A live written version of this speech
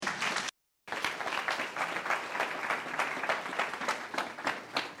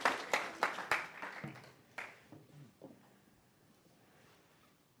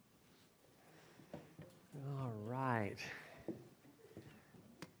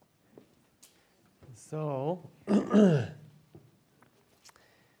So,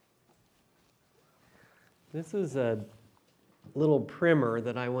 this is a little primer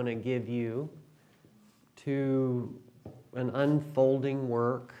that I want to give you to an unfolding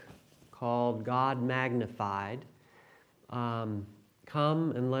work called God Magnified. Come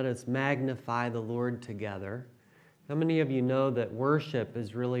and let us magnify the Lord together. How many of you know that worship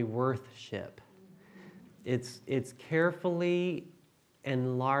is really worthship? It's carefully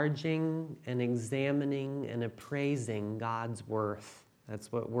enlarging and examining and appraising God's worth.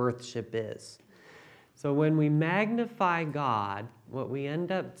 That's what worthship is. So when we magnify God, what we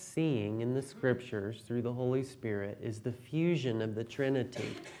end up seeing in the Scriptures through the Holy Spirit is the fusion of the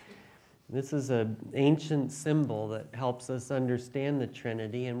Trinity. This is an ancient symbol that helps us understand the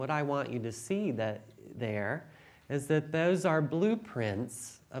Trinity, and what I want you to see that there is that those are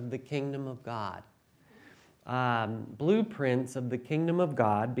blueprints of the kingdom of God. Blueprints of the kingdom of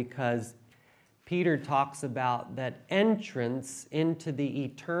God, because Peter talks about that entrance into the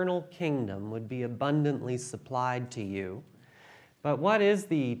eternal kingdom would be abundantly supplied to you. But what is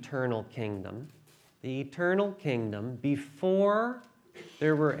the eternal kingdom? The eternal kingdom, before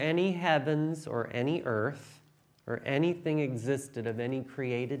there were any heavens or any earth or anything existed of any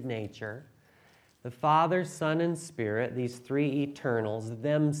created nature, the Father, Son, and Spirit, these three eternals,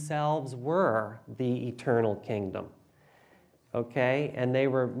 themselves were the eternal kingdom. Okay? And they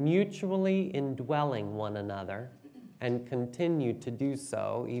were mutually indwelling one another and continue to do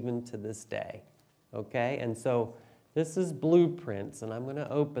so even to this day. Okay? And so this is blueprints, and I'm going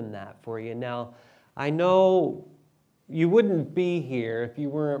to open that for you. Now, I know you wouldn't be here if you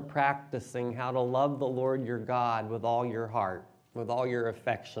weren't practicing how to love the Lord your God with all your heart, with all your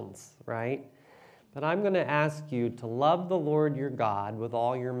affections, right? But I'm going to ask you to love the Lord your God with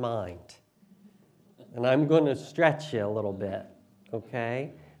all your mind. And I'm going to stretch you a little bit,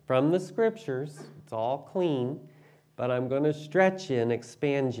 okay? From the Scriptures, it's all clean, but I'm going to stretch you and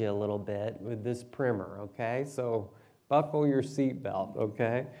expand you a little bit with this primer, okay? So buckle your seatbelt,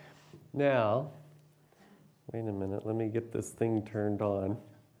 okay? Now, wait a minute, let me get this thing turned on.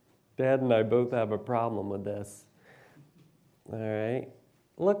 Dad and I both have a problem with this. All right.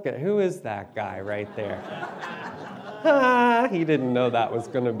 Look at, who is that guy right there? He didn't know that was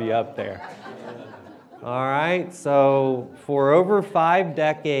going to be up there. All right, so for over 5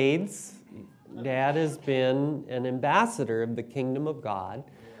 decades, Dad has been an ambassador of the kingdom of God.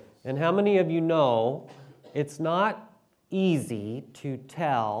 And how many of you know it's not easy to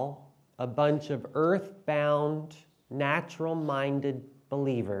tell a bunch of earthbound, natural-minded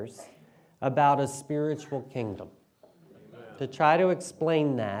believers about a spiritual kingdom? To try to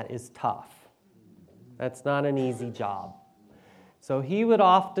explain that is tough. That's not an easy job. So he would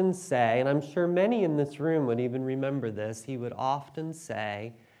often say, and I'm sure many in this room would even remember this, he would often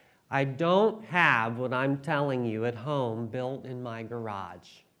say, I don't have what I'm telling you at home built in my garage.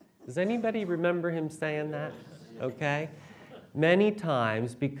 Does anybody remember him saying that? Okay. Many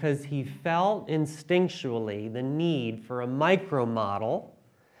times, because he felt instinctually the need for a micro model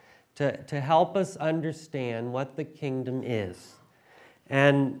to help us understand what the kingdom is.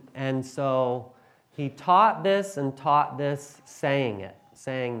 And so he taught this saying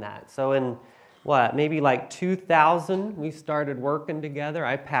that. So in maybe like 2000, we started working together.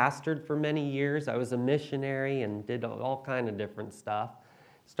 I pastored for many years. I was a missionary and did all kind of different stuff.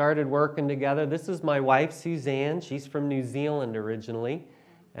 Started working together. This is my wife, Suzanne. She's from New Zealand originally.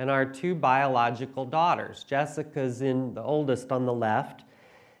 And our 2 biological daughters. Jessica's the oldest on the left,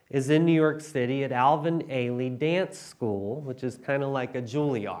 is in New York City at Alvin Ailey Dance School, which is kind of like a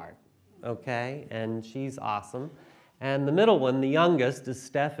Juilliard, okay? And she's awesome. And the middle one, the youngest, is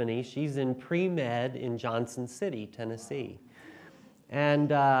Stephanie. She's in pre-med in Johnson City, Tennessee.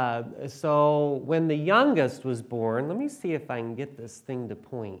 And so when the youngest was born, let me see if I can get this thing to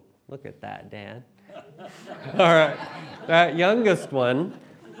point. Look at that, Dad. All right. That youngest one,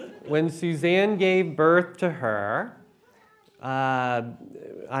 when Suzanne gave birth to her,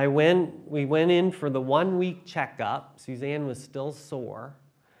 we went in for the 1-week checkup. Suzanne was still sore.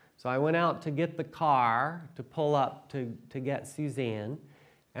 So I went out to get the car to pull up to get Suzanne.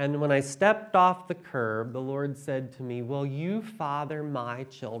 And when I stepped off the curb, the Lord said to me, will you father my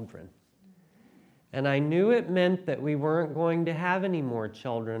children? And I knew it meant that we weren't going to have any more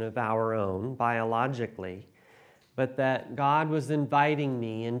children of our own, biologically, but that God was inviting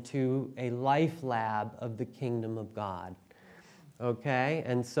me into a life lab of the kingdom of God. Okay,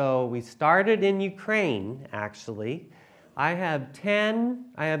 and so we started in Ukraine, actually. I have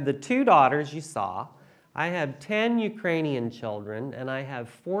the 2 daughters you saw. I have 10 Ukrainian children, and I have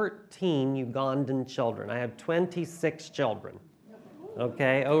 14 Ugandan children. I have 26 children,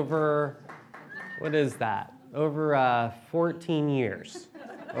 okay, over What is that? Over 14 years,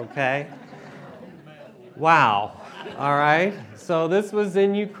 okay? Wow, all right. So this was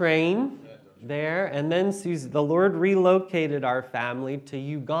in Ukraine there, and then the Lord relocated our family to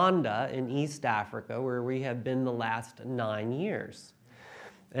Uganda in East Africa, where we have been the last 9 years.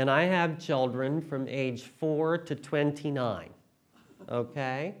 And I have children from age 4 to 29,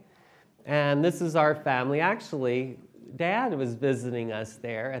 okay? And this is our family. Actually, Dad was visiting us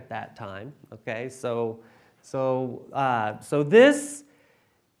there at that time, okay? So this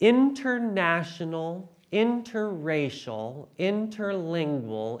international, interracial,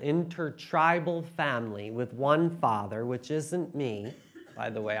 interlingual, intertribal family with one father, which isn't me, by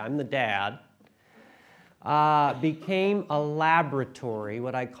the way, I'm the dad, became a laboratory,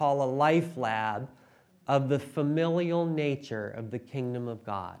 what I call a life lab, of the familial nature of the kingdom of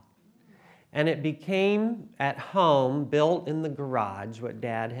God. And it became, at home, built in the garage, what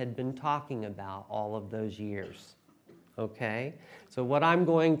Dad had been talking about all of those years. Okay? So what I'm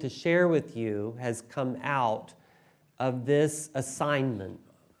going to share with you has come out of this assignment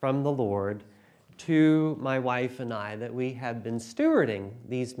from the Lord to my wife and I that we have been stewarding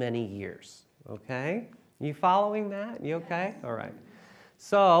these many years. Okay? You following that? You okay? All right.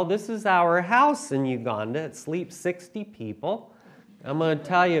 So this is our house in Uganda. It sleeps 60 people. I'm going to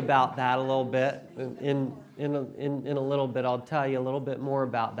tell you about that a little bit. In a little bit, I'll tell you a little bit more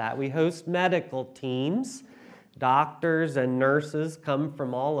about that. We host medical teams. Doctors and nurses come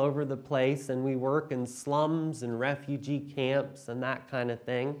from all over the place, and we work in slums and refugee camps and that kind of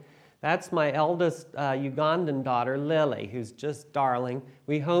thing. That's my eldest Ugandan daughter, Lily, who's just darling.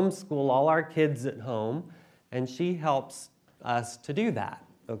 We homeschool all our kids at home, and she helps us to do that,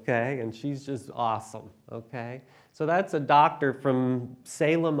 okay? And she's just awesome, okay? So that's a doctor from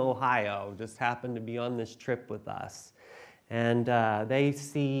Salem, Ohio, just happened to be on this trip with us. And they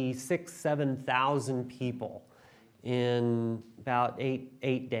see 7,000 people in about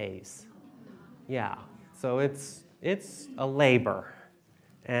eight days. Yeah, so it's a labor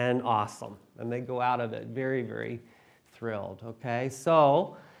and awesome. And they go out of it very, very thrilled, okay?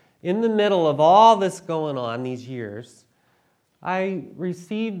 So in the middle of all this going on these years, I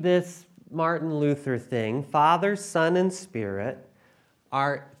received this Martin Luther thing. Father, Son, and Spirit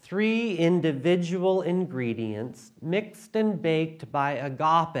are three individual ingredients mixed and baked by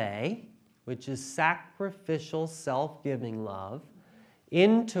agape, which is sacrificial, self-giving love,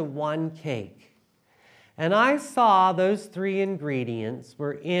 into one cake. And I saw those three ingredients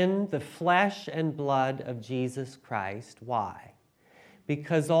were in the flesh and blood of Jesus Christ. Why?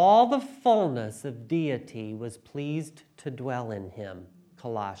 Because all the fullness of deity was pleased to dwell in him,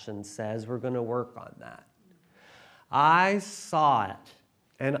 Colossians says. We're going to work on that. I saw it,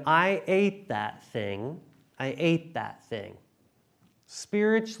 and I ate that thing.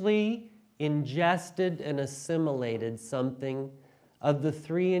 Spiritually ingested and assimilated something of the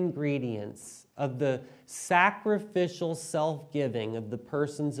three ingredients of the sacrificial self-giving of the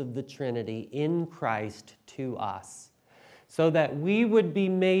persons of the Trinity in Christ to us, so that we would be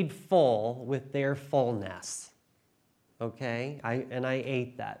made full with their fullness. Okay? I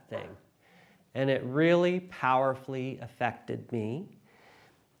ate that thing. And it really powerfully affected me.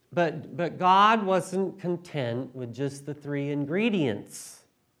 But God wasn't content with just the three ingredients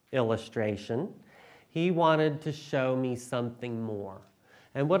illustration. He wanted to show me something more.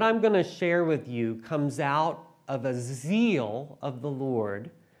 And what I'm going to share with you comes out of a zeal of the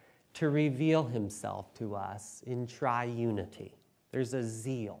Lord to reveal himself to us in triunity. There's a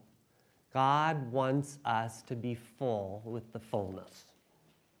zeal. God wants us to be full with the fullness.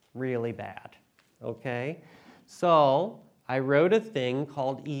 Really bad. Okay? So I wrote a thing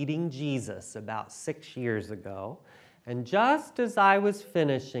called Eating Jesus about 6 years ago. And just as I was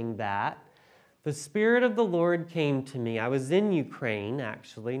finishing that, the Spirit of the Lord came to me. I was in Ukraine,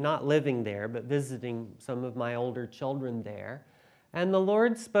 actually, not living there, but visiting some of my older children there. And the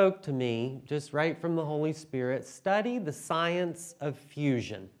Lord spoke to me, just right from the Holy Spirit, study the science of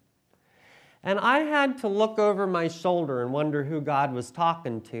fusion. And I had to look over my shoulder and wonder who God was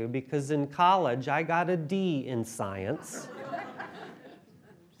talking to, because in college I got a D in science.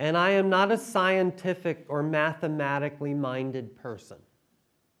 And I am not a scientific or mathematically minded person.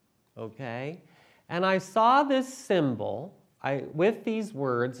 Okay? And I saw this symbol. With these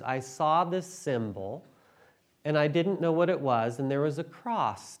words, I saw this symbol, and I didn't know what it was, and there was a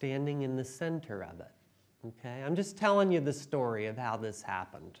cross standing in the center of it. Okay? I'm just telling you the story of how this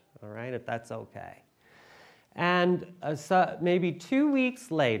happened, all right, if that's okay. And so maybe 2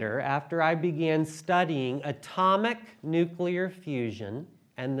 weeks later, after I began studying atomic nuclear fusion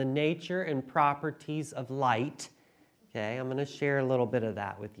and the nature and properties of light, okay, I'm going to share a little bit of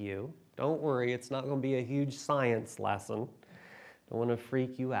that with you. Don't worry, it's not going to be a huge science lesson. Don't want to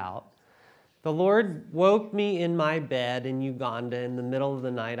freak you out. The Lord woke me in my bed in Uganda in the middle of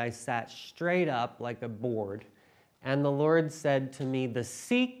the night. I sat straight up like a board. And the Lord said to me, the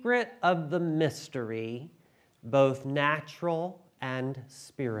secret of the mystery, both natural and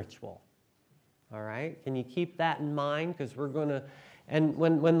spiritual. All right? Can you keep that in mind? Because we're going to... And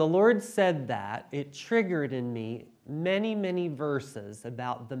when the Lord said that, it triggered in me many, many verses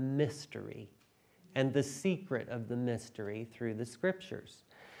about the mystery and the secret of the mystery through the Scriptures.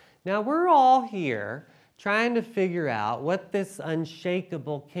 Now, we're all here trying to figure out what this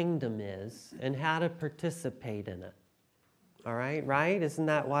unshakable kingdom is and how to participate in it. All right? Right? Isn't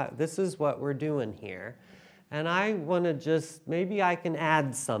that what... This is what we're doing here. And I want to just... Maybe I can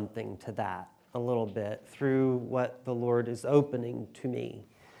add something to that a little bit through what the Lord is opening to me.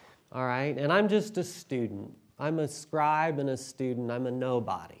 All right? And I'm just a student. I'm a scribe and a student. I'm a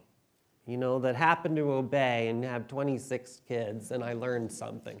nobody, that happened to obey and have 26 kids, and I learned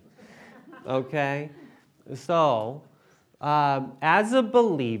something. Okay? So, as a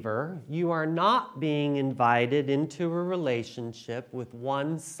believer, you are not being invited into a relationship with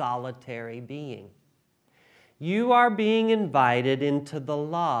one solitary being. You are being invited into the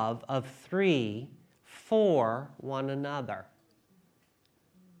love of three for one another.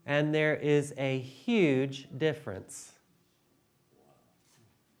 And there is a huge difference.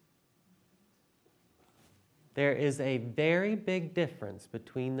 There is a very big difference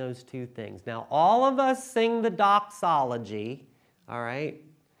between those two things. Now, all of us sing the doxology, all right?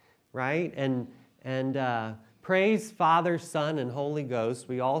 Right? And praise Father, Son, and Holy Ghost.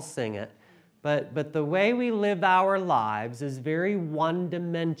 We all sing it. But the way we live our lives is very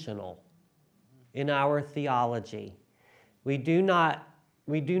one-dimensional in our theology. We do not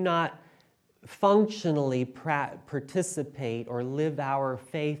functionally participate or live our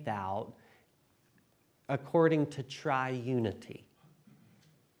faith out according to triunity.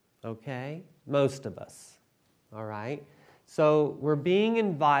 Okay? Most of us. All right? So we're being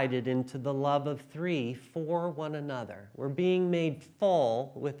invited into the love of three for one another. We're being made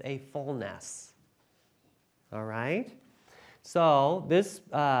full with a fullness. All right? So this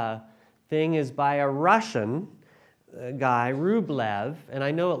thing is by a Russian guy, Rublev, and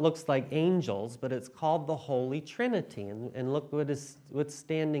I know it looks like angels, but it's called the Holy Trinity. And look what's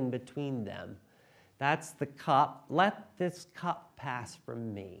standing between them. That's the cup. Let this cup pass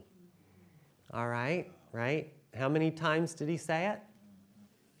from me. All right? Right? How many times did he say it?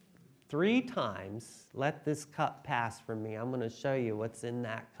 3 times. Let this cup pass from me. I'm going to show you what's in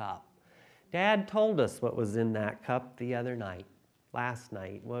that cup. Dad told us what was in that cup the other night. Last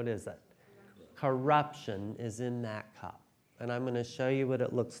night. What is it? Corruption is in that cup. And I'm going to show you what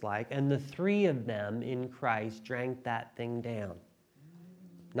it looks like. And the 3 of them in Christ drank that thing down.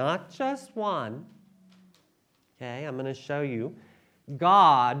 Not just one. Okay, I'm going to show you.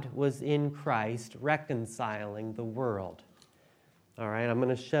 God was in Christ reconciling the world. All right, I'm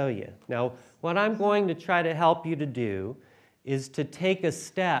going to show you. Now, what I'm going to try to help you to do is to take a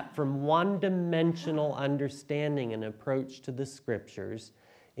step from one-dimensional understanding and approach to the Scriptures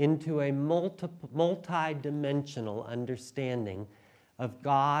into a multi-dimensional understanding of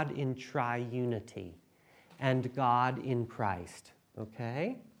God in triunity and God in Christ.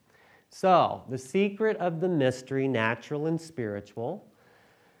 Okay? So, the secret of the mystery, natural and spiritual.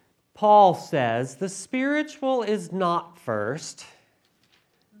 Paul says the spiritual is not first,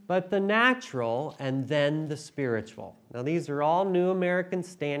 but the natural and then the spiritual. Now, these are all New American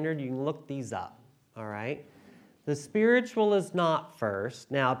Standard. You can look these up, all right? The spiritual is not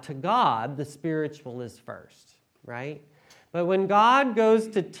first. Now, to God, the spiritual is first, right? But when God goes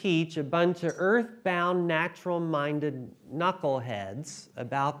to teach a bunch of earthbound, natural-minded knuckleheads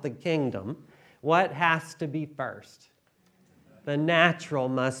about the kingdom, what has to be first? The natural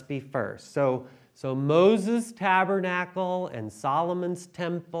must be first. So Moses' tabernacle and Solomon's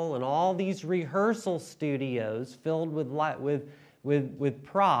temple and all these rehearsal studios filled with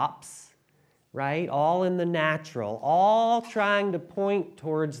props, right? All in the natural, all trying to point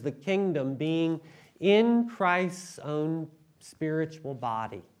towards the kingdom being in Christ's own spiritual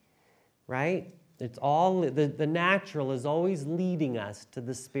body, right? It's all, the natural is always leading us to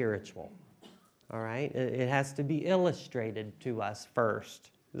the spiritual, all right? It has to be illustrated to us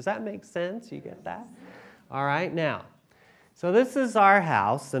first. Does that make sense? You get that? All right, now, so this is our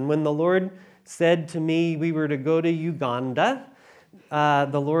house, and when the Lord said to me we were to go to Uganda,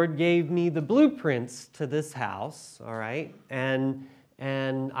 the Lord gave me the blueprints to this house, all right?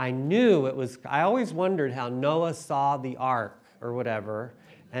 And I knew it was, I always wondered how Noah saw the ark or whatever,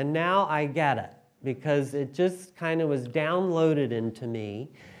 and now I get it, because it just kind of was downloaded into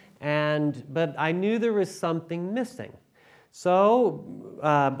me. But I knew there was something missing. So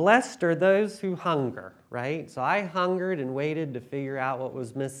blessed are those who hunger, right? So I hungered and waited to figure out what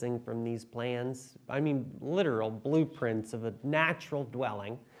was missing from these plans. I mean, literal blueprints of a natural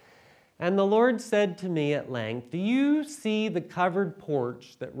dwelling. And the Lord said to me at length, "Do you see the covered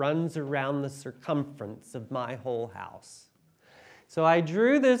porch that runs around the circumference of my whole house?" So I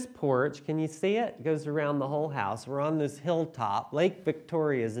drew this porch. Can you see it? It goes around the whole house. We're on this hilltop. Lake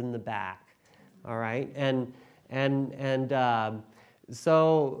Victoria's in the back, all right? And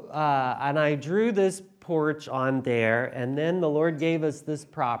I drew this porch on there, and then the Lord gave us this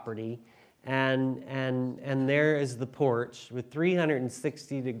property, and there is the porch with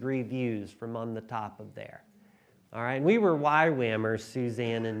 360-degree views from on the top of there. All right, and we were YWAMers,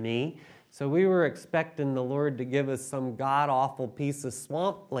 Suzanne and me, so we were expecting the Lord to give us some god-awful piece of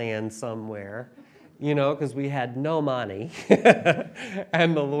swampland somewhere, because we had no money.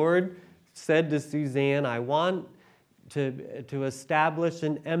 And the Lord said to Suzanne, "I want to establish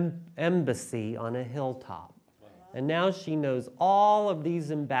an embassy on a hilltop." Wow. And now she knows all of these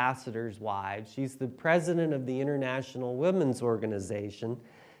ambassadors' wives. She's the president of the International Women's Organization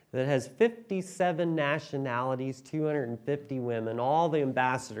that has 57 nationalities, 250 women, all the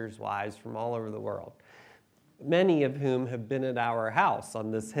ambassadors' wives from all over the world, many of whom have been at our house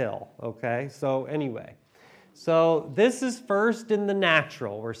on this hill, okay? So anyway, so this is first in the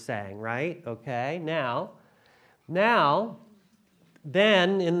natural, we're saying, right? Okay, now,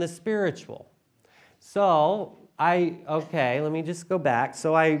 then in the spiritual. So let me just go back.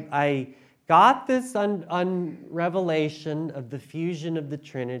 So I got this revelation of the fusion of the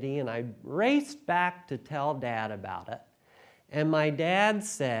Trinity, and I raced back to tell Dad about it. And my dad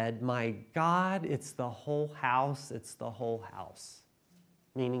said, "My God, it's the whole house, it's the whole house,"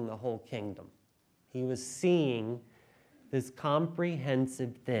 meaning the whole kingdom. He was seeing this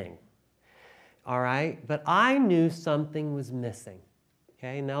comprehensive thing. All right? But I knew something was missing.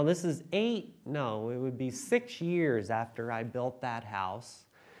 Okay? Now this is it would be 6 years after I built that house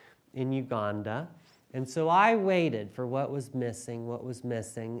in Uganda. And so I waited for what was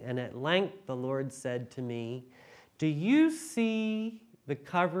missing. And at length the Lord said to me, "Do you see the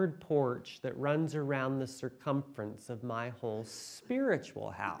covered porch that runs around the circumference of my whole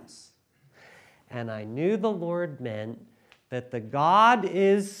spiritual house?" And I knew the Lord meant that the God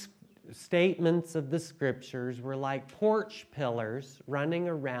is statements of the scriptures were like porch pillars running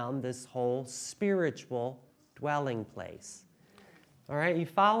around this whole spiritual dwelling place. All right, you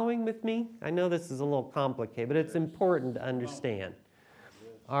following with me? I know this is a little complicated, but it's important to understand.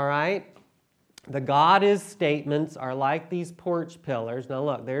 All right? The God is statements are like these porch pillars. Now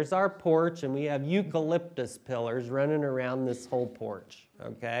look, there's our porch, and we have eucalyptus pillars running around this whole porch,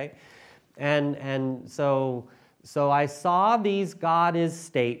 okay? And so I saw these God is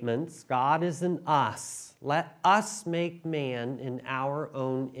statements. God is an us. Let us make man in our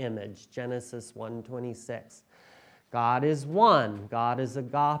own image, Genesis 1:26. God is one. God is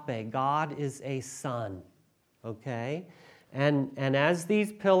agape. God is a son. Okay? And as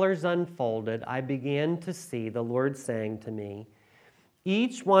these pillars unfolded, I began to see the Lord saying to me,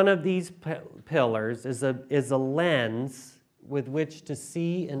 each one of these pillars is a lens with which to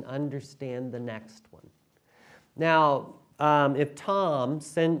see and understand the next one. Now, if Tom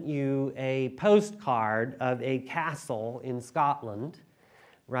sent you a postcard of a castle in Scotland,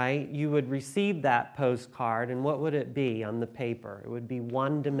 right, you would receive that postcard, and what would it be on the paper? It would be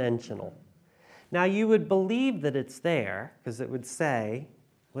one-dimensional. Now, you would believe that it's there, because it would say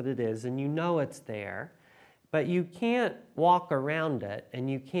what it is, and you know it's there, but you can't walk around it, and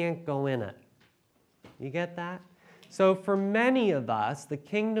you can't go in it. You get that? So for many of us, the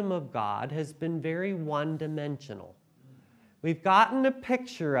kingdom of God has been very one-dimensional. We've gotten a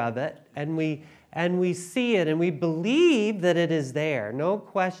picture of it, and we see it, and we believe that it is there. No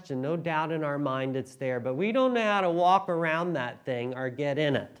question, no doubt in our mind it's there, but we don't know how to walk around that thing or get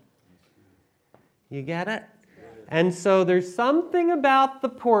in it. You get it? And so there's something about the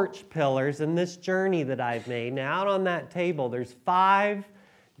porch pillars in this journey that I've made. Now, out on that table, there's 5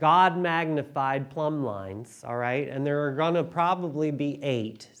 God-magnified plumb lines, all right? And there are going to probably be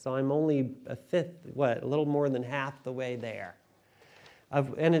 8. So I'm only a little more than half the way there.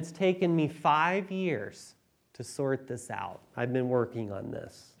 And it's taken me 5 years to sort this out. I've been working on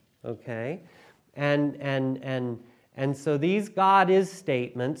this, okay? And so these God is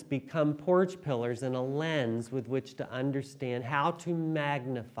statements become porch pillars and a lens with which to understand how to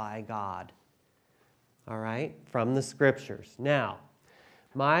magnify God, all right, from the scriptures. Now,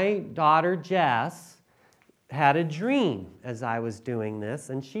 my daughter Jess had a dream as I was doing this,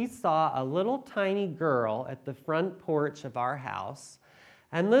 and she saw a little tiny girl at the front porch of our house,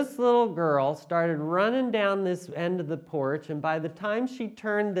 And this little girl started running down this end of the porch, and by the time she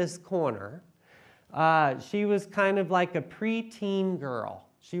turned this corner, she was kind of like a preteen girl.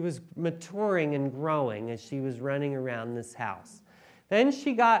 She was maturing and growing as she was running around this house. Then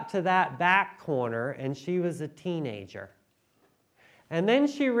she got to that back corner, and she was a teenager. And then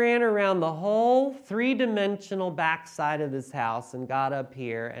she ran around the whole three-dimensional backside of this house and got up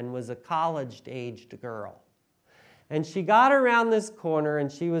here and was a college-aged girl. And she got around this corner,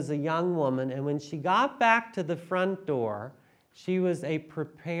 and she was a young woman, and when she got back to the front door, she was a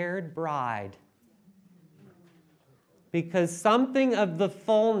prepared bride. Because something of the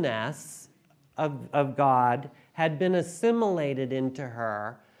fullness of God had been assimilated into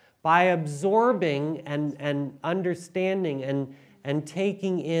her by absorbing and understanding and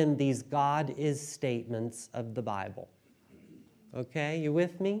taking in these God is statements of the Bible. Okay, you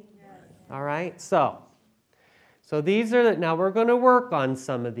with me? Yes. All right, so these are, now we're going to work on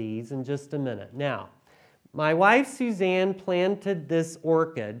some of these in just a minute. Now, my wife Suzanne planted this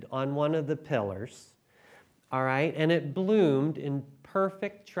orchid on one of the pillars. All right, and it bloomed in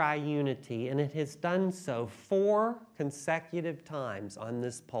perfect triunity, and it has done so 4 consecutive times on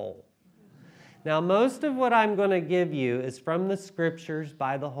this pole. Now, most of what I'm going to give you is from the Scriptures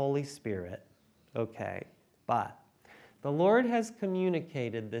by the Holy Spirit, okay? But the Lord has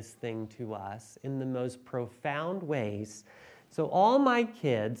communicated this thing to us in the most profound ways. So all my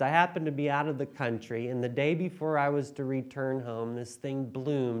kids, I happened to be out of the country, and the day before I was to return home, this thing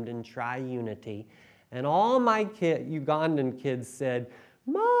bloomed in triunity. And all my Ugandan kids said,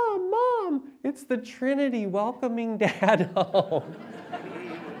 Mom, it's the Trinity welcoming Dad home.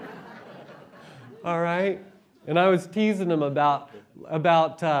 All right? And I was teasing them about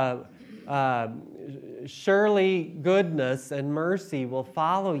surely goodness and mercy will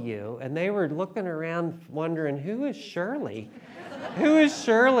follow you. And they were looking around wondering, who is Shirley? Who is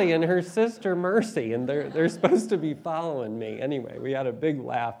Shirley and her sister Mercy? And they're supposed to be following me. Anyway, we had a big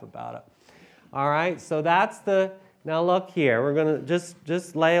laugh about it. All right, so that's now look here. We're going to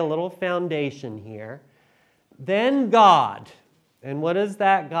just lay a little foundation here. Then God. And what is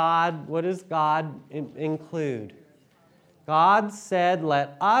that God? What does God include? God said,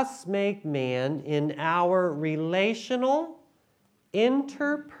 let us make man in our relational,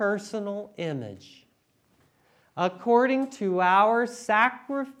 interpersonal image, according to our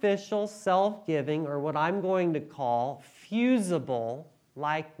sacrificial, self-giving, or what I'm going to call fusible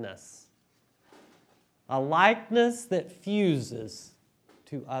likeness. A likeness that fuses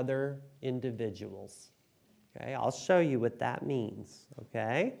to other individuals. Okay, I'll show you what that means.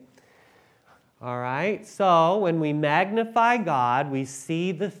 Okay? All right, so when we magnify God, we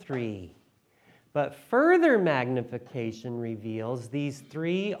see the 3. But further magnification reveals these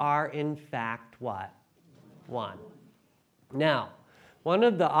 3 are in fact what? 1. Now, one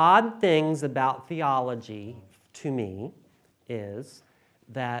of the odd things about theology to me is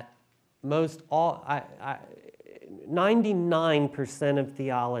that 99% of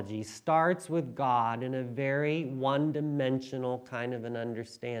theology starts with God in a very one-dimensional kind of an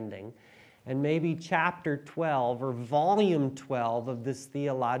understanding. And maybe chapter 12 or volume 12 of this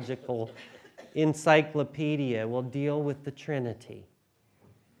theological encyclopedia will deal with the Trinity.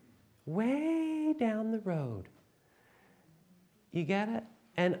 Way down the road. You get it?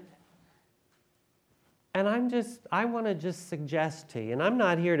 And I want to just suggest to you, and I'm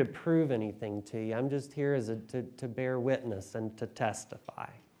not here to prove anything to you, I'm just here to bear witness and to testify.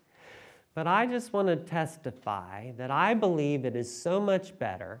 But I just want to testify that I believe it is so much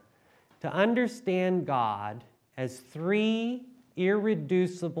better to understand God as 3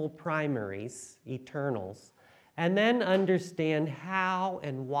 irreducible primaries, eternals, and then understand how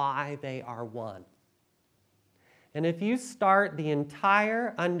and why they are one. And if you start the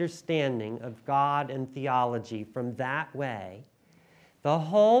entire understanding of God and theology from that way, the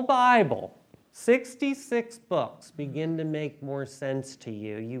whole Bible, 66 books, begin to make more sense to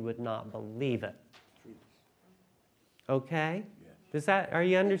you. You would not believe it. Okay? Are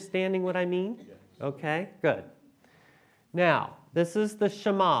you understanding what I mean? Okay, good. Now, this is the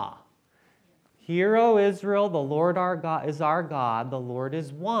Shema. Hear, O Israel, the Lord our God is our God, the Lord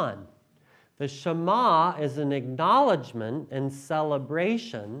is one. The Shema is an acknowledgement and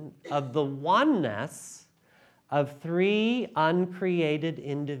celebration of the oneness of 3 uncreated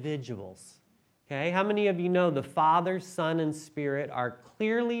individuals. Okay, how many of you know the Father, Son, and Spirit are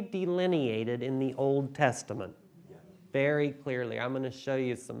clearly delineated in the Old Testament? Very clearly. I'm going to show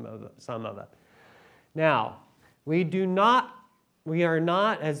you some of it. Now, we are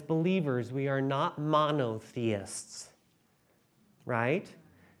not, as believers, we are not monotheists, right?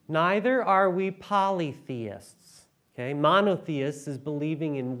 Neither are we polytheists. Okay? Monotheist is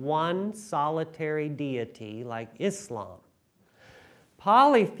believing in one solitary deity like Islam.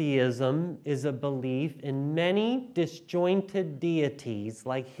 Polytheism is a belief in many disjointed deities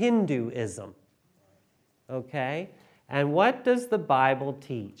like Hinduism. Okay? And what does the Bible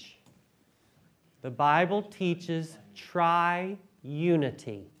teach? The Bible teaches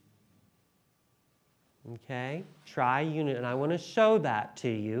triunity. Okay? Triunity. And I want to show that to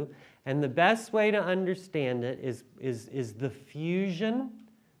you. And the best way to understand it is the fusion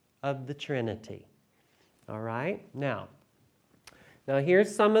of the Trinity. All right? Now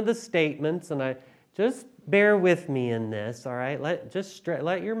here's some of the statements, and just bear with me in this, all right?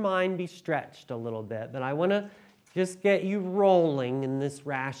 Let your mind be stretched a little bit, but I want to just get you rolling in this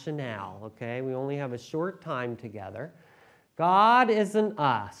rationale, okay? We only have a short time together. God is an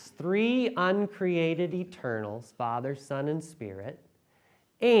us, three uncreated eternals, Father, Son, and Spirit,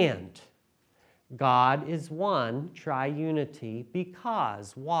 and God is one, triunity,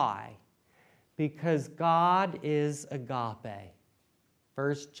 because, why? Because God is agape.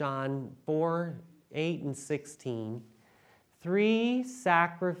 1 John 4, 8 and 16, three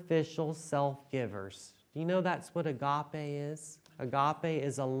sacrificial self-givers. Do you know that's what agape is? Agape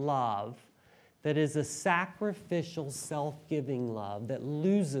is a love that is a sacrificial, self-giving love that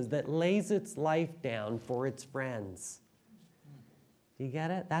lays its life down for its friends. Do you get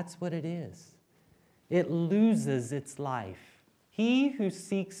it? That's what it is. It loses its life. He who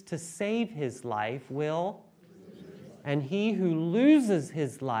seeks to save his life will, and he who loses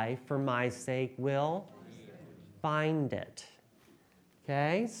his life for my sake will find it.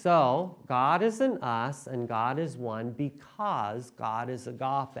 Okay, so God is an us and God is one because God is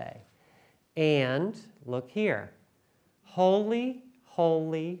agape. And look here, holy,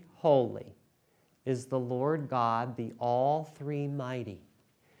 holy, holy is the Lord God, the all three mighty.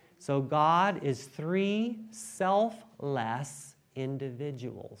 So God is three selfless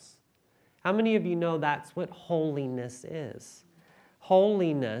individuals. How many of you know that's what holiness is?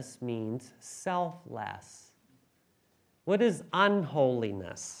 Holiness means selfless. What is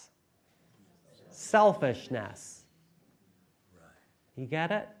unholiness? Selfishness. You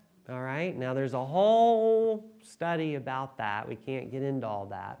get it? All right. Now there's a whole study about that. We can't get into all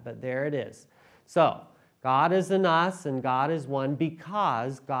that, but there it is. So God is in us and God is one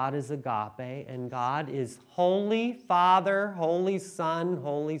because God is agape and God is Holy Father, Holy Son,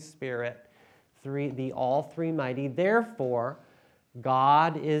 Holy Spirit, the all three mighty. Therefore,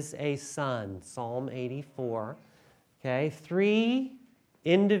 God is a son. Psalm 84. Okay, three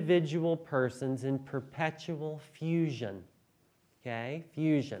individual persons in perpetual fusion. Okay,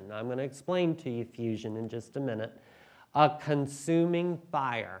 fusion. I'm going to explain to you fusion in just a minute. A consuming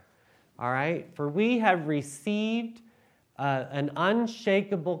fire. All right, for we have received an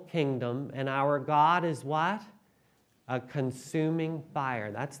unshakable kingdom, and our God is what? A consuming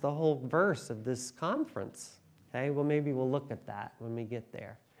fire. That's the whole verse of this conference. Okay, well, maybe we'll look at that when we get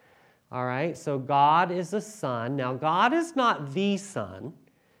there. All right, so God is a son. Now, God is not the son.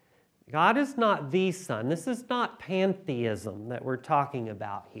 God is not the son. This is not pantheism that we're talking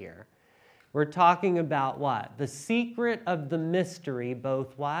about here. We're talking about what? The secret of the mystery,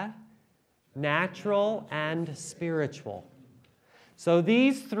 both what? Natural and spiritual. So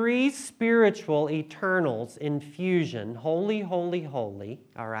these three spiritual eternals in fusion, holy, holy, holy,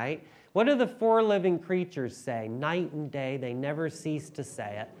 all right? What do the four living creatures say? Night and day, they never cease to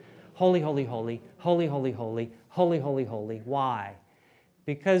say it. Holy, holy, holy, holy, holy, holy, holy, holy, holy. Why?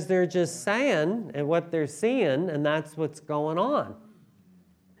 Because they're just saying and what they're seeing, and that's what's going on.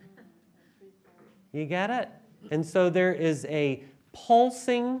 You get it? And so there is a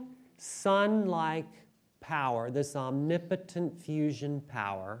pulsing, sun-like power, this omnipotent fusion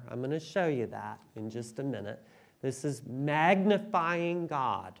power. I'm going to show you that in just a minute. This is magnifying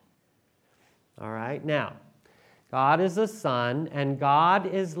God. All right? Now, God is a sun, and God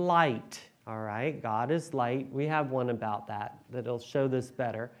is light. All right? God is light. We have one about that'll show this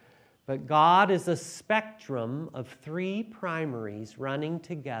better. But God is a spectrum of three primaries running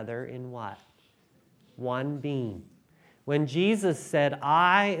together in what? One being. When Jesus said,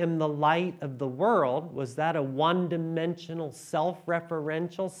 I am the light of the world, was that a one-dimensional,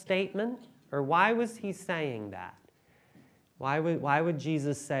 self-referential statement? Or why was he saying that? Why would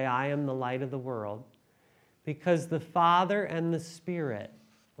Jesus say, I am the light of the world? Because the Father and the Spirit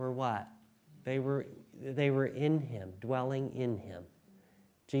were what? They were in him, dwelling in him.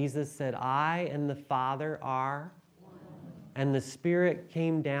 Jesus said, I and the Father are one. And the Spirit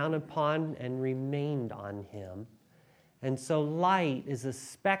came down upon and remained on him. And so light is a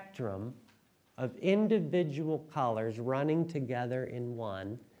spectrum of individual colors running together in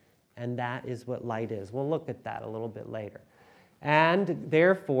one. And that is what light is. We'll look at that a little bit later. And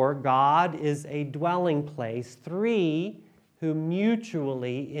therefore, God is a dwelling place, three who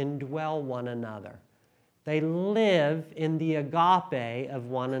mutually indwell one another. They live in the agape of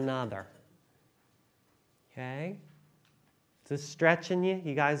one another. Okay? Is this stretching you?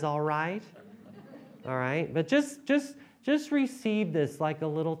 You guys all right? All right? But just receive this like a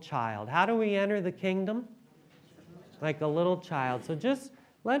little child. How do we enter the kingdom? Like a little child. So just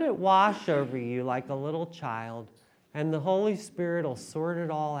let it wash over you like a little child, and the Holy Spirit will sort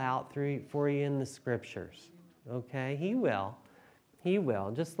it all out for you in the Scriptures. Okay? He will. He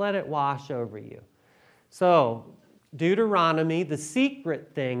will. Just let it wash over you. So, Deuteronomy, the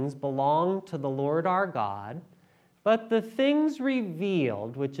secret things belong to the Lord our God, but the things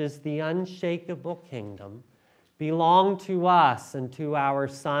revealed, which is the unshakable kingdom, belong to us and to our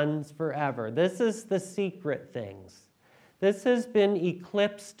sons forever. This is the secret things. This has been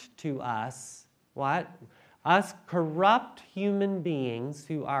eclipsed to us. What? Us corrupt human beings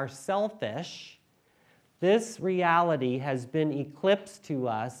who are selfish. This reality has been eclipsed to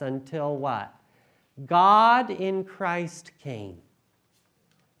us until what? God in Christ came.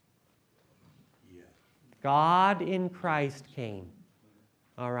 God in Christ came.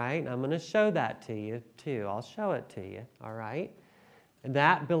 All right? I'm going to show that to you too. I'll show it to you. All right? And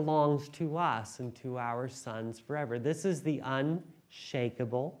that belongs to us and to our sons forever. This is the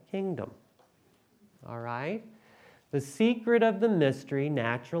unshakable kingdom. All right? The secret of the mystery,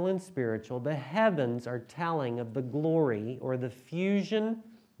 natural and spiritual, the heavens are telling of the glory or the fusion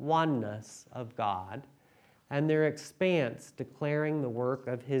oneness of God, and their expanse declaring the work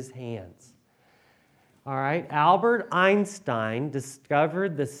of his hands. All right, Albert Einstein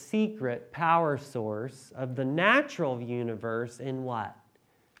discovered the secret power source of the natural universe in what?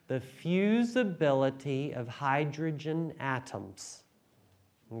 The fusibility of hydrogen atoms.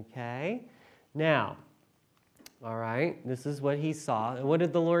 Okay? Now, all right, this is what he saw. And what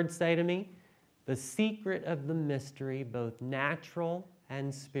did the Lord say to me? The secret of the mystery, both natural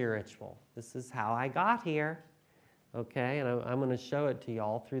and spiritual. This is how I got here. Okay, and I'm going to show it to you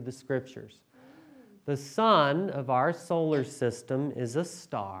all through the Scriptures. The sun of our solar system is a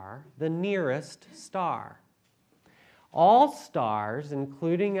star, the nearest star. All stars,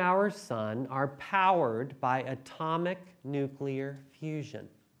 including our sun, are powered by atomic nuclear fusion.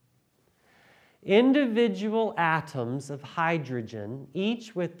 Individual atoms of hydrogen,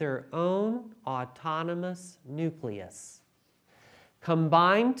 each with their own autonomous nucleus,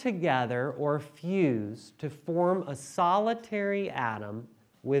 combine together or fuse to form a solitary atom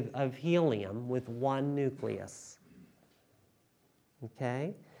of helium with one nucleus.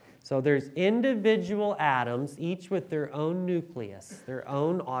 Okay? So there's individual atoms, each with their own nucleus, their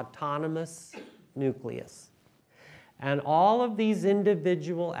own autonomous nucleus. And all of these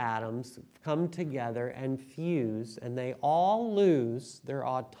individual atoms come together and fuse, and they all lose their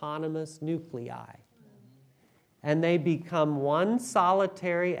autonomous nuclei. And they become one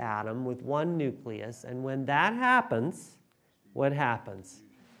solitary atom with one nucleus. And when that happens, what happens?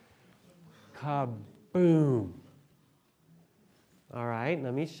 Kaboom. All right,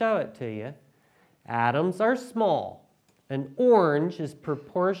 let me show it to you. Atoms are small. An orange is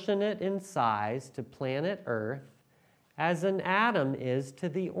proportionate in size to planet Earth as an atom is to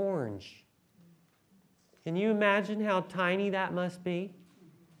the orange. Can you imagine how tiny that must be?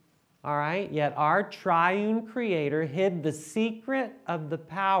 All right, yet our triune Creator hid the secret of the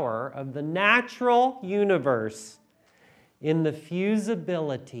power of the natural universe in the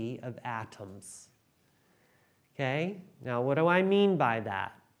fusibility of atoms. Okay, now what do I mean by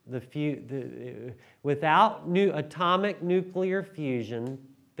that? Without atomic nuclear fusion,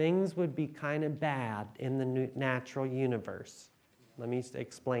 things would be kind of bad in the natural universe. Let me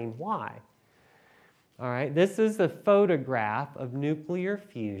explain why. All right, this is a photograph of nuclear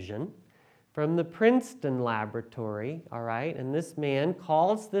fusion from the Princeton laboratory, all right? And this man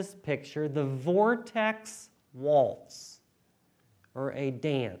calls this picture the vortex waltz, or a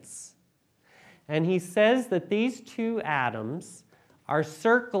dance. And he says that these two atoms are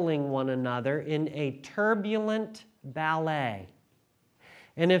circling one another in a turbulent ballet.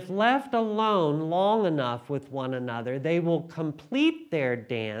 And if left alone long enough with one another, they will complete their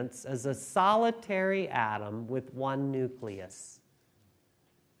dance as a solitary atom with one nucleus.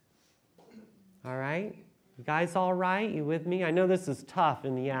 All right? You guys all right? You with me? I know this is tough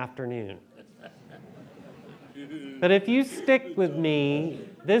in the afternoon. But if you stick with me,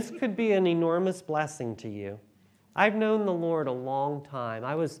 this could be an enormous blessing to you. I've known the Lord a long time.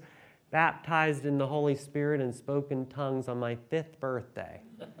 I was baptized in the Holy Spirit and spoke in tongues on my 5th birthday,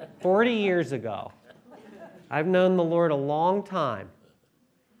 40 years ago. I've known the Lord a long time.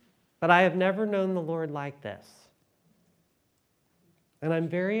 But I have never known the Lord like this. And I'm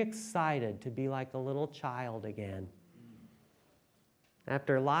very excited to be like a little child again.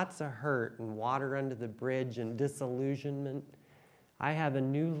 After lots of hurt and water under the bridge and disillusionment, I have a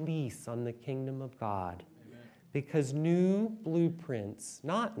new lease on the kingdom of God. Amen. Because new blueprints,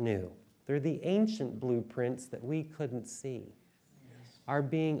 not new, they're the ancient blueprints that we couldn't see, are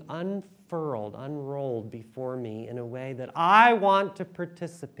being unfurled, unrolled before me in a way that I want to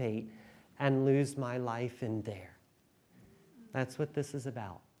participate and lose my life in there. That's what this is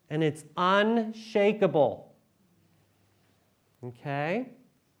about. And it's unshakable. Okay?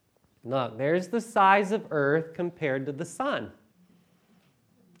 Look, there's the size of Earth compared to the sun.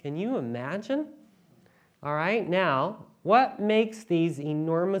 Can you imagine? All right, now, what makes these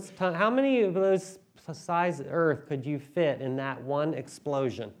enormous... how many of those size of Earth could you fit in that one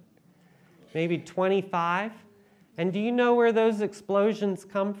explosion? Maybe 25? And do you know where those explosions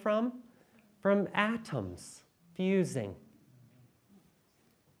come from? From atoms fusing.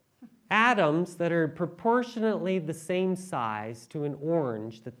 Atoms that are proportionately the same size to an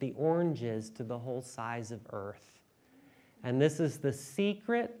orange that the orange is to the whole size of Earth. And this is the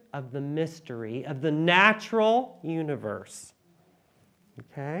secret of the mystery of the natural universe.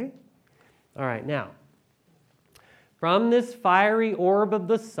 Okay? All right, now, from this fiery orb of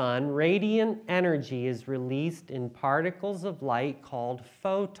the sun, radiant energy is released in particles of light called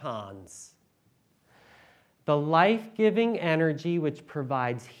photons. The life-giving energy which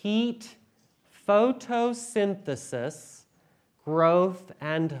provides heat, photosynthesis, growth,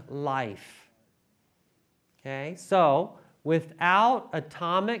 and life. Okay, so without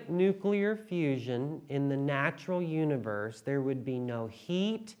atomic nuclear fusion in the natural universe, there would be no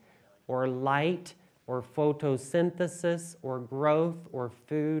heat or light or photosynthesis or growth or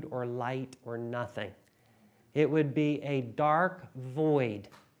food or light or nothing. It would be a dark void.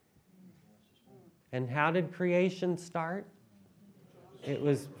 And how did creation start? It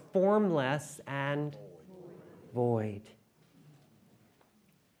was formless and void.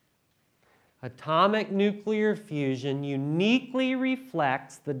 Atomic nuclear fusion uniquely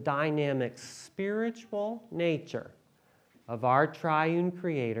reflects the dynamic spiritual nature of our triune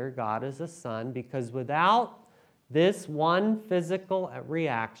Creator, God as a Son, because without this one physical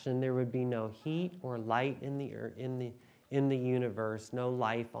reaction, there would be no heat or light in the universe, no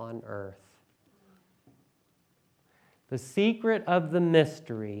life on earth. The secret of the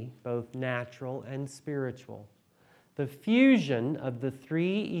mystery, both natural and spiritual, the fusion of the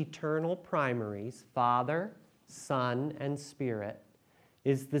three eternal primaries, Father, Son, and Spirit,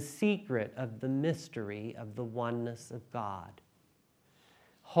 is the secret of the mystery of the oneness of God.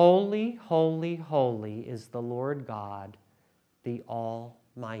 Holy, holy, holy is the Lord God, the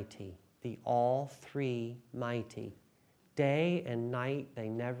Almighty, the All-Three Mighty. Day and night, they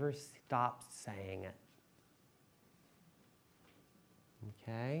never stopped saying it.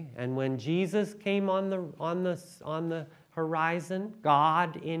 Okay, and when Jesus came on the horizon,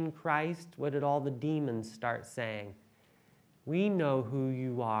 God in Christ, what did all the demons start saying? We know who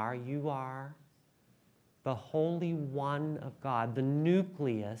you are. You are the Holy One of God, the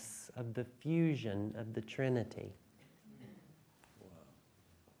nucleus of the fusion of the Trinity.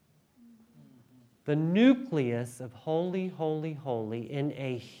 The nucleus of holy, holy, holy in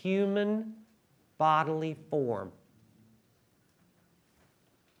a human bodily form.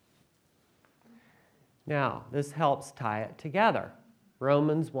 Now, this helps tie it together.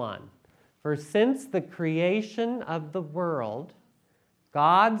 Romans 1. For since the creation of the world,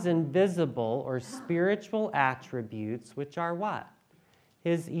 God's invisible or spiritual attributes, which are what?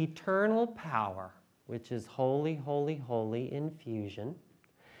 His eternal power, which is holy, holy, holy in fusion,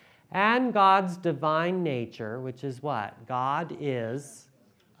 and God's divine nature, which is what? God is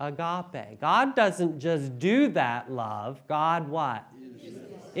agape. God doesn't just do that love. God what?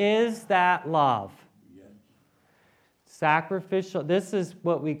 Is that love. Sacrificial, this is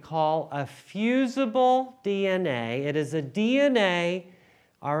what we call a fusible DNA. It is a DNA,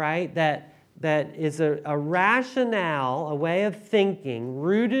 all right, that is a rationale, a way of thinking,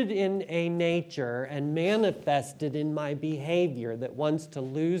 rooted in a nature and manifested in my behavior that wants to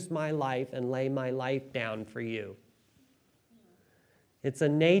lose my life and lay my life down for you. It's a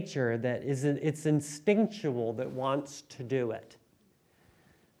nature that it's instinctual that wants to do it.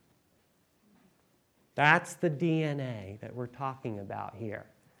 That's the DNA that we're talking about here.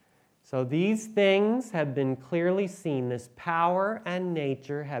 So these things have been clearly seen. This power and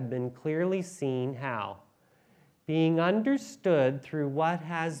nature have been clearly seen. How? Being understood through what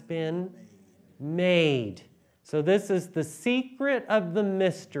has been made. So this is the secret of the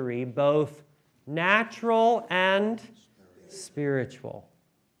mystery, both natural and spiritual.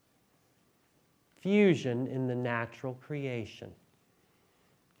 fusion in the natural creation.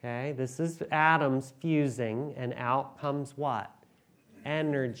 Okay, this is atoms fusing, and out comes what?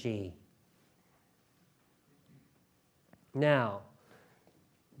 Energy. Now,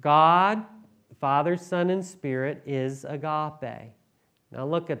 God, Father, Son, and Spirit is agape. Now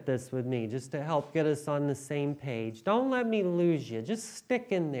look at this with me, just to help get us on the same page. Don't let me lose you. Just stick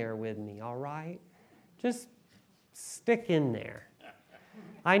in there with me, all right? Just stick in there.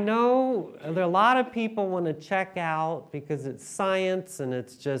 I know there are a lot of people want to check out because it's science and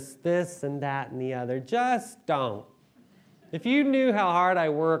it's just this and that and the other. Just don't. If you knew how hard I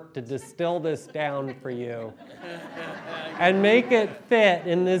worked to distill this down for you and make it fit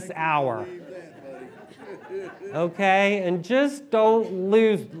in this hour, okay? And just don't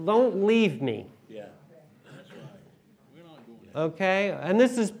leave me. Yeah, that's right. We're not going to. Okay? And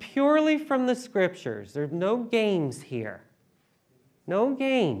this is purely from the Scriptures. There's no games here. No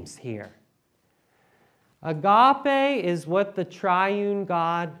games here. Agape is what the triune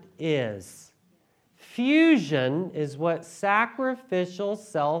God is. Fusion is what sacrificial,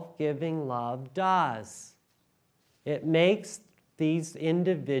 self-giving love does. It makes these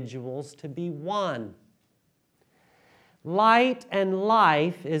individuals to be one. Light and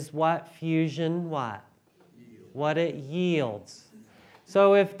life is what fusion what? What it yields.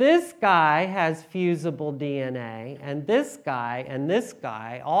 So if this guy has fusible DNA, and this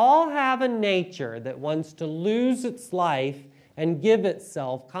guy all have a nature that wants to lose its life and give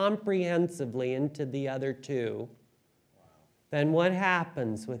itself comprehensively into the other two, then what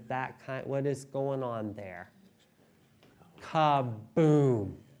happens with that kind? What is going on there?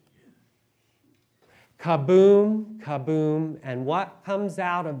 Kaboom. Kaboom, kaboom, and what comes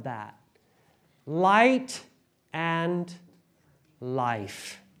out of that? Light and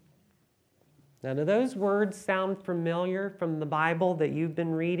life. Now, do those words sound familiar from the Bible that you've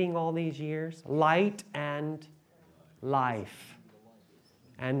been reading all these years? Light and life.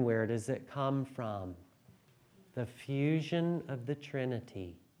 And where does it come from? The fusion of the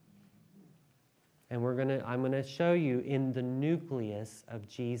Trinity. And I'm going to show you in the nucleus of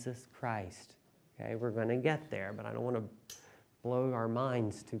Jesus Christ. Okay, we're going to get there, but I don't want to blow our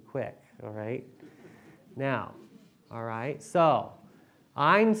minds too quick, all right? Now, all right, so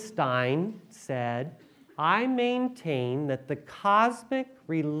Einstein said, I maintain that the cosmic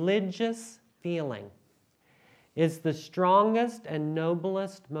religious feeling is the strongest and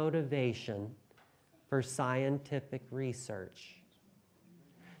noblest motivation for scientific research.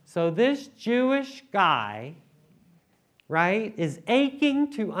 So this Jewish guy, right, is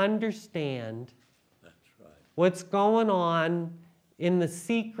aching to understand what's going on in the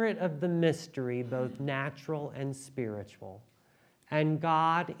secret of the mystery, both natural and spiritual. And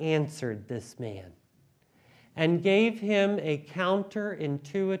God answered this man and gave him a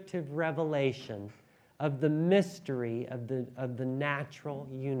counterintuitive revelation of the mystery of the natural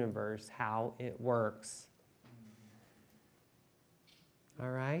universe, how it works. All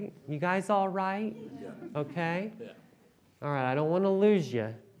right? You guys all right? Okay? All right, I don't want to lose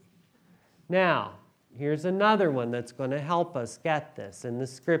you. Now, here's another one that's going to help us get this in the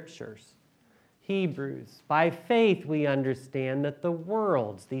Scriptures. Hebrews. By faith we understand that the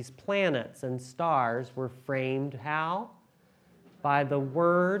worlds, these planets and stars, were framed how? By the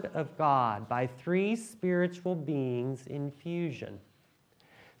Word of God, by three spiritual beings in fusion.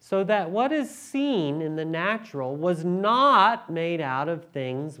 So that what is seen in the natural was not made out of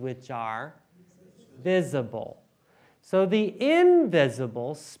things which are visible. So the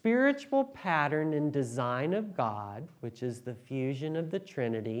invisible spiritual pattern and design of God, which is the fusion of the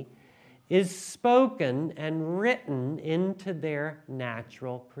Trinity, is spoken and written into their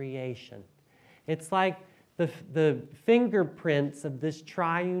natural creation. It's like the fingerprints of this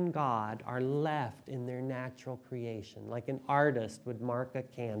triune God are left in their natural creation, like an artist would mark a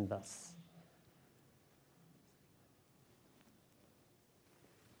canvas.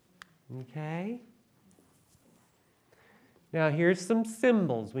 Okay? Now, here's some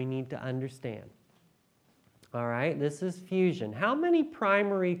symbols we need to understand. All right, this is fusion. How many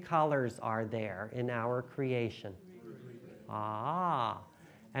primary colors are there in our creation?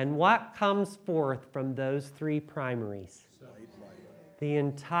 And what comes forth from those three primaries? The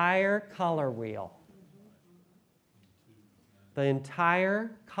entire color wheel. The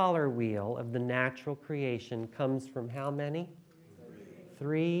entire color wheel of the natural creation comes from how many?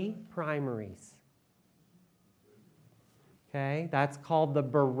 Three primaries. Okay, that's called the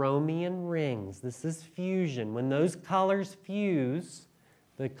Borromean rings. This is fusion. When those colors fuse,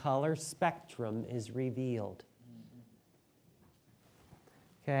 the color spectrum is revealed.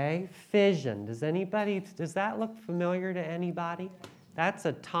 Okay, fission. Does that look familiar to anybody? That's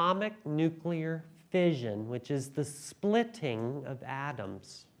atomic nuclear fission, which is the splitting of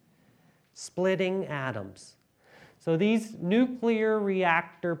atoms. Splitting atoms. So these nuclear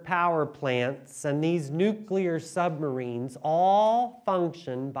reactor power plants and these nuclear submarines all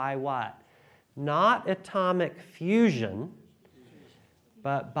function by what? Not atomic fusion,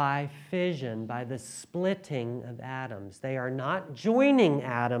 but by fission, by the splitting of atoms. They are not joining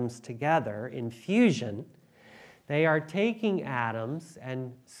atoms together in fusion. They are taking atoms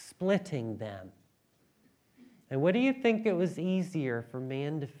and splitting them. And what do you think it was easier for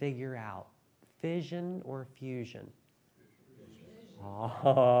man to figure out? Fission or fusion?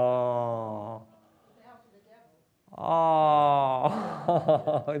 Oh.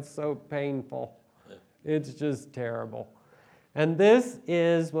 Oh. It's so painful. It's just terrible. And this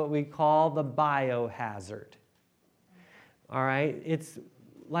is what we call the biohazard. All right? It's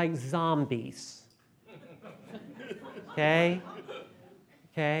like zombies. Okay?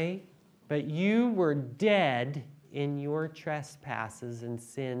 Okay? But you were dead in your trespasses and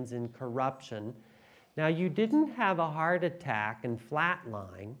sins and corruption. Now, you didn't have a heart attack and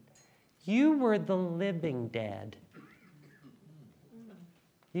flatline. You were the living dead.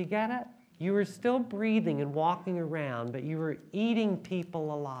 You get it? You were still breathing and walking around, but you were eating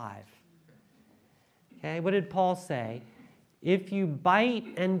people alive. Okay? What did Paul say? If you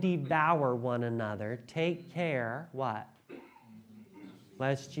bite and devour one another, take care, what?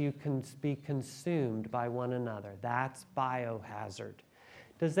 Lest you can be consumed by one another. That's biohazard.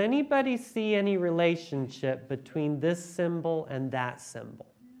 Does anybody see any relationship between this symbol and that symbol?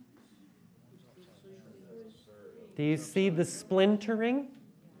 Do you see the splintering?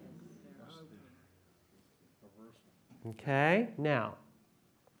 Okay, now,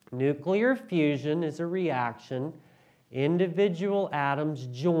 nuclear fusion is a reaction. Individual atoms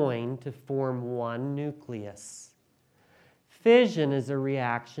join to form one nucleus. Fission is a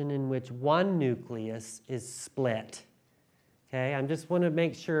reaction in which one nucleus is split. Okay, I just want to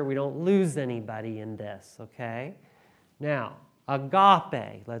make sure we don't lose anybody in this, okay? Now,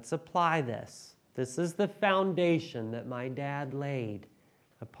 agape, let's apply this. This is the foundation that my dad laid,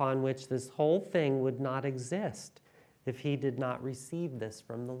 upon which this whole thing would not exist if he did not receive this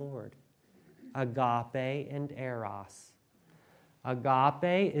from the Lord. Agape and eros.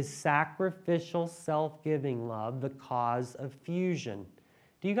 Agape is sacrificial, self-giving love, the cause of fusion.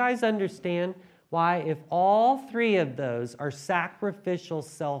 Do you guys understand why, if all three of those are sacrificial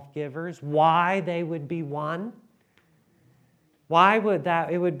self-givers, why they would be one? Why would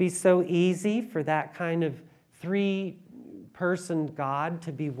it would be so easy for that kind of three-person God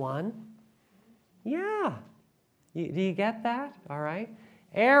to be one? Yeah. Do you get that? All right.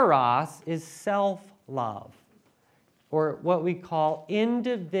 Eros is self-love, or what we call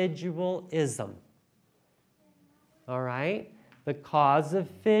individualism. All right? The cause of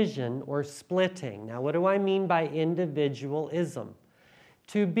fission or splitting. Now, what do I mean by individualism?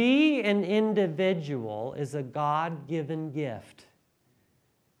 To be an individual is a God-given gift.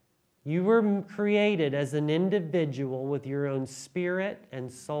 You were created as an individual with your own spirit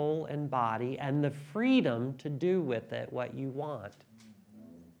and soul and body and the freedom to do with it what you want.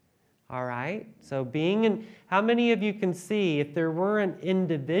 All right? So how many of you can see if there weren't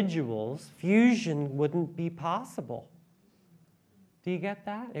individuals, fusion wouldn't be possible? Do you get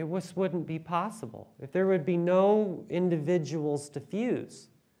that? It wouldn't be possible if there would be no individuals to fuse.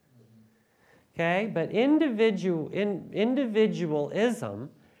 Okay? But individualism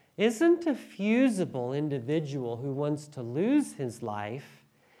isn't a fusible individual who wants to lose his life.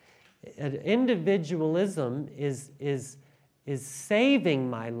 Individualism is saving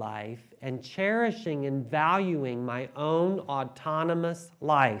my life and cherishing and valuing my own autonomous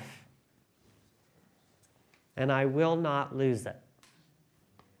life. And I will not lose it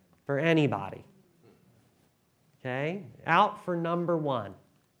for anybody. Okay? Out for number one.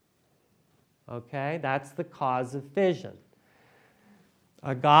 Okay? That's the cause of fission.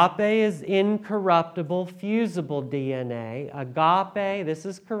 Agape is incorruptible, fusible DNA. Agape, this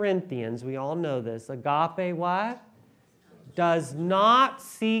is Corinthians, we all know this. Agape what? Does not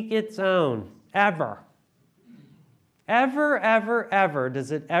seek its own, ever. Ever, ever, ever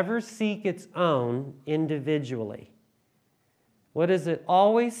does it ever seek its own individually. What is it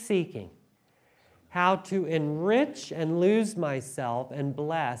always seeking? How to enrich and lose myself and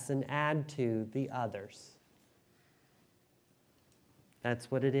bless and add to the others.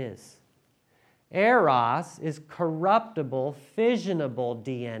 That's what it is. Eros is corruptible, fissionable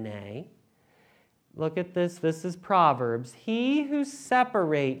DNA. Look at this. This is Proverbs. He who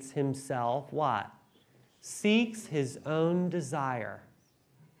separates himself, what? Seeks his own desire.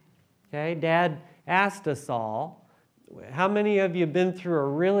 Okay, Dad asked us all, how many of you have been through a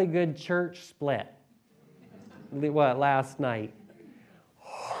really good church split? last night.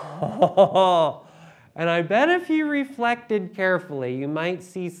 And I bet if you reflected carefully, you might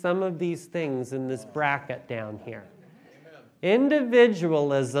see some of these things in this bracket down here.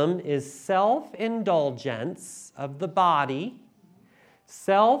 Individualism is self-indulgence of the body.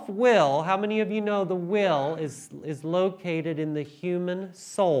 Self-will, how many of you know the will is located in the human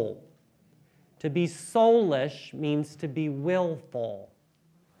soul? To be soulish means to be willful.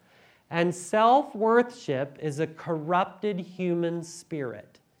 And self-worship is a corrupted human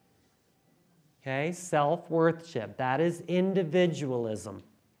spirit. Okay, self-worship, that is individualism.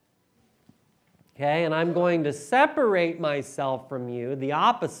 Okay, and I'm going to separate myself from you, the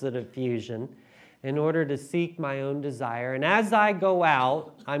opposite of fusion, in order to seek my own desire. And as I go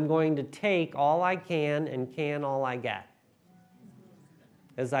out, I'm going to take all I can and can all I get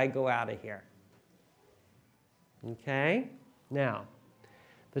as I go out of here. Okay, now,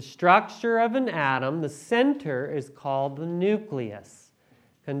 the structure of an atom, the center is called the nucleus,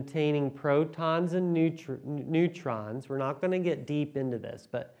 containing protons and neutrons. We're not going to get deep into this,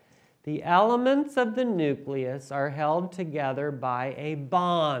 but the elements of the nucleus are held together by a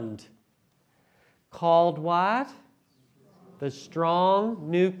bond called what? The strong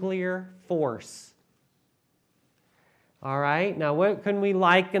nuclear force. All right, now what can we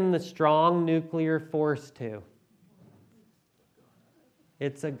liken the strong nuclear force to?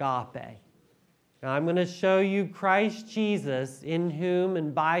 It's agape. Now I'm going to show you Christ Jesus, in whom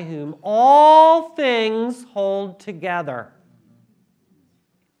and by whom all things hold together.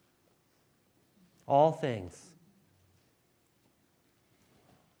 All things.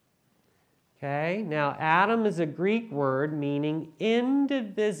 Okay, now atom is a Greek word meaning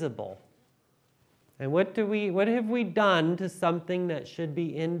indivisible. And what have we done to something that should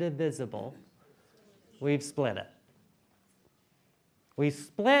be indivisible? We've split it. We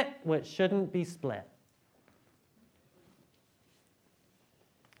split what shouldn't be split.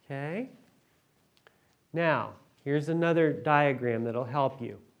 Okay? Now, here's another diagram that'll help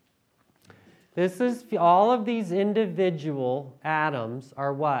you. This is all of these individual atoms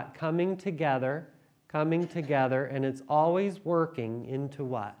are what? Coming together, and it's always working into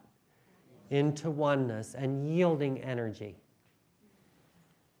what? Into oneness and yielding energy.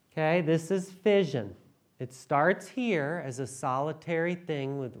 Okay, this is fission. It starts here as a solitary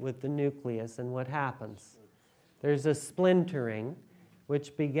thing with the nucleus, and what happens? There's a splintering,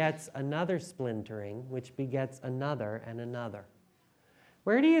 which begets another splintering, which begets another and another.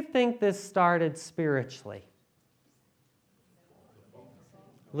 Where do you think this started spiritually?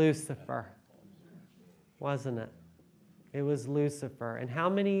 Lucifer, wasn't it? It was Lucifer. And how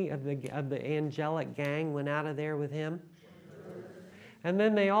many of the angelic gang went out of there with him? And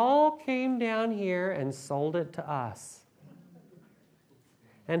then they all came down here and sold it to us.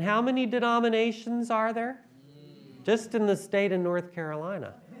 And how many denominations are there? Just in the state of North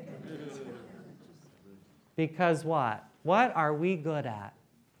Carolina. Because what? What are we good at?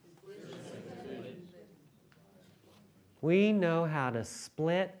 We know how to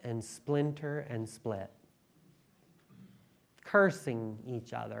split and splinter and split. Cursing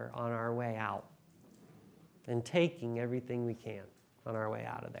each other on our way out. And taking everything we can on our way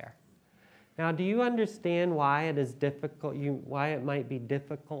out of there. Now, do you understand why it is difficult, why it might be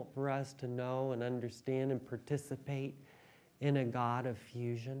difficult for us to know and understand and participate in a God of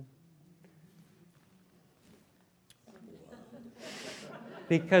fusion?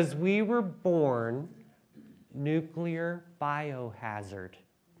 Because we were born nuclear biohazard.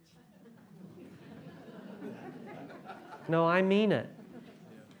 No, I mean it.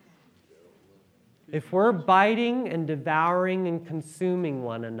 If we're biting and devouring and consuming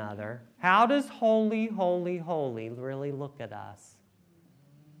one another, how does holy, holy, holy really look at us?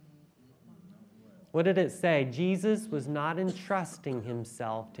 What did it say? Jesus was not entrusting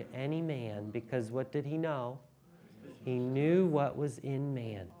himself to any man because what did he know? He knew what was in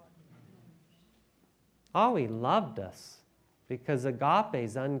man. Oh, he loved us because agape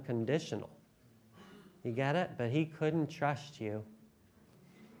is unconditional. You get it? But he couldn't trust you.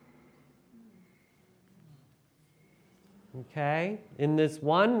 Okay? In this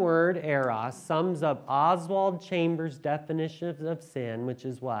one word, eros, sums up Oswald Chambers' definition of sin, which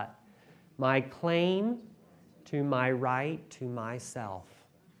is what? My claim to my right to myself.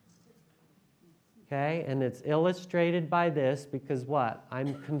 Okay? And it's illustrated by this because what?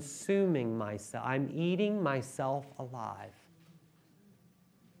 I'm consuming myself. I'm eating myself alive.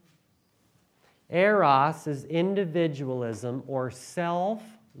 Eros is individualism or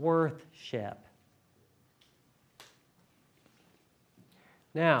self-worthship.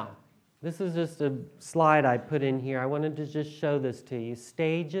 Now, This is just a slide I put in here. I wanted to just show this to you.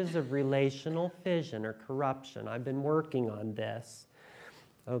 Stages of relational fission or corruption. I've been working on this.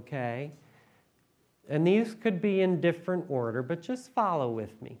 Okay? And these could be in different order, but just follow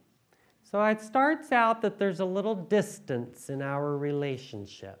with me. So it starts out that there's a little distance in our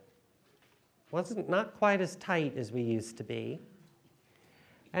relationship. Not quite as tight as we used to be.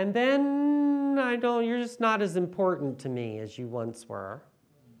 And then you're just not as important to me as you once were.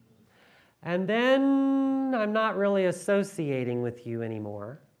 And then I'm not really associating with you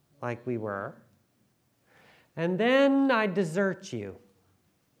anymore like we were. And then I desert you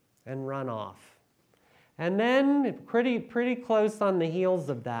and run off. And then pretty close on the heels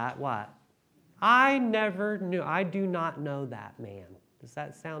of that, what? I do not know that man. Does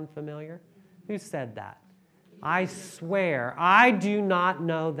that sound familiar? Who said that? I swear, I do not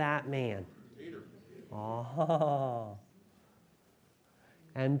know that man. Peter. Oh.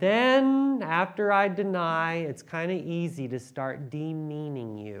 And then, after I deny, it's kind of easy to start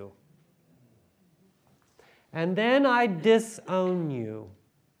demeaning you. And then I disown you.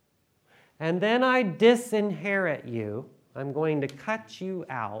 And then I disinherit you. I'm going to cut you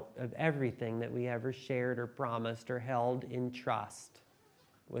out of everything that we ever shared or promised or held in trust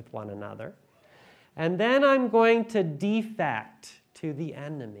with one another. And then I'm going to defect to the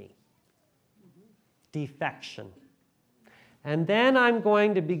enemy. Defection. And then I'm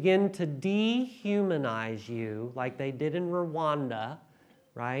going to begin to dehumanize you like they did in Rwanda,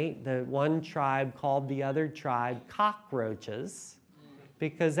 right? The one tribe called the other tribe cockroaches.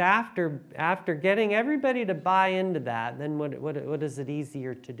 Because after getting everybody to buy into that, then what is it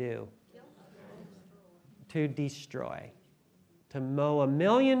easier to do? To destroy. To mow 1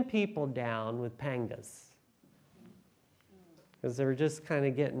 million people down with pangas. Because they were just kind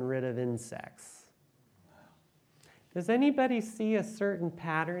of getting rid of insects. Does anybody see a certain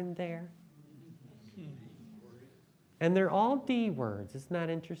pattern there? And they're all D words. Isn't that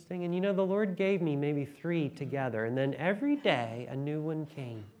interesting? And the Lord gave me maybe 3 together. And then every day a new one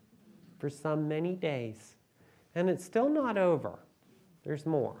came for some many days. And it's still not over. There's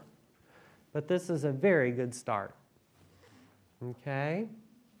more. But this is a very good start. Okay?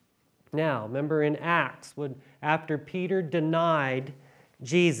 Now, remember in Acts, after Peter denied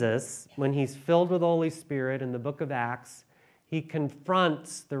Jesus, when he's filled with the Holy Spirit in the book of Acts, he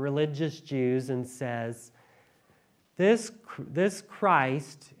confronts the religious Jews and says, This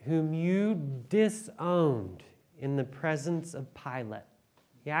Christ whom you disowned in the presence of Pilate.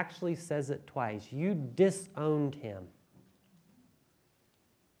 He actually says it twice. You disowned him.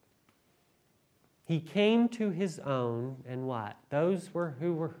 He came to his own, and what? Those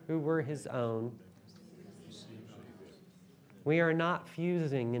who were his own. We are not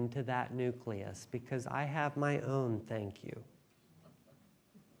fusing into that nucleus because I have my own, thank you.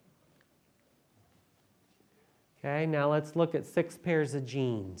 Okay, now let's look at 6 pairs of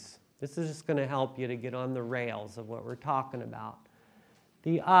genes. This is just going to help you to get on the rails of what we're talking about.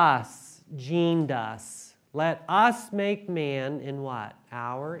 The us gened us. Let us make man in what?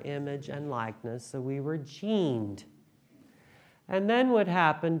 Our image and likeness. So we were gened. And then what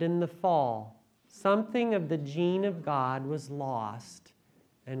happened in the fall? Something of the gene of God was lost,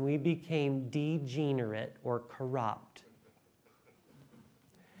 and we became degenerate or corrupt.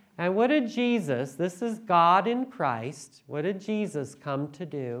 And what did Jesus, this is God in Christ, what did Jesus come to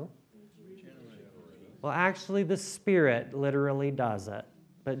do? Well, actually, the Spirit literally does it.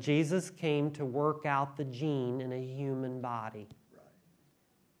 But Jesus came to work out the gene in a human body.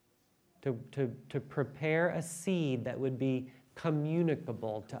 To prepare a seed that would be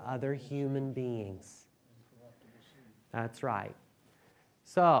communicable to other human beings. That's right.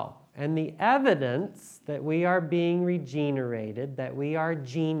 So, and the evidence that we are being regenerated, that we are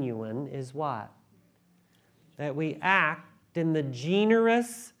genuine, is what? That we act in the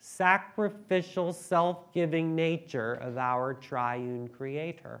generous, sacrificial, self-giving nature of our triune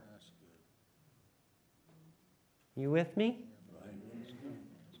Creator. You with me?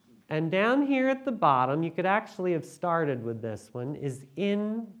 And down here at the bottom, you could actually have started with this one, is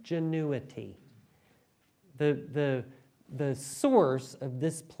ingenuity. The source of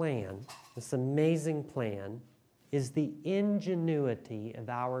this plan, this amazing plan, is the ingenuity of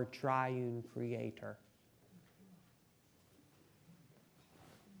our triune Creator.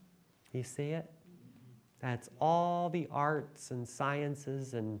 You see it? That's all the arts and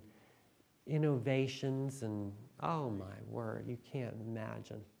sciences and innovations and, oh my word, you can't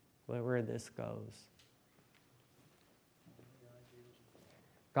imagine where this goes.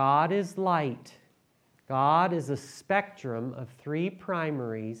 God is light. God is a spectrum of 3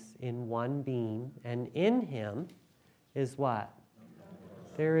 primaries in one being, and in him is what?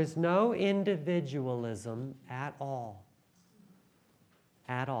 There is no individualism at all.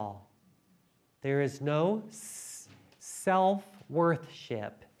 At all. There is no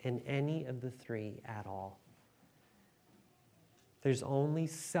self-worthship in any of the three at all. There's only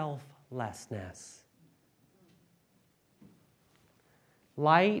selflessness.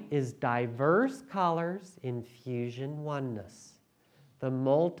 Light is diverse colors in fusion oneness. The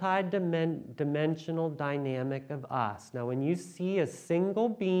multi-dimensional dynamic of us. Now, when you see a single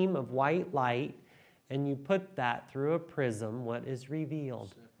beam of white light and you put that through a prism, what is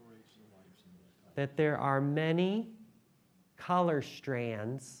revealed? That there are many color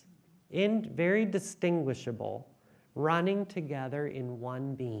strands, very distinguishable, running together in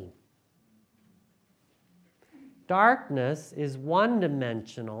one beam. Darkness is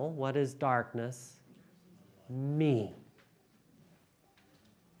one-dimensional. What is darkness? Me.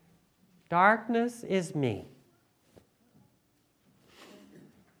 Darkness is me.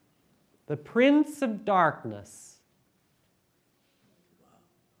 The prince of darkness.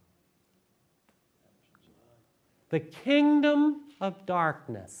 The kingdom of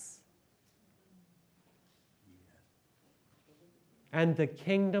darkness. And the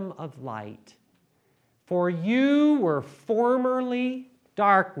kingdom of light. For you were formerly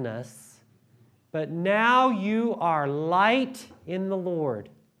darkness, but now you are light in the Lord.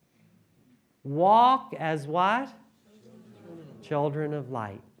 Walk as what? Children of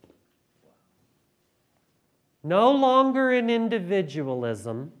light. No longer in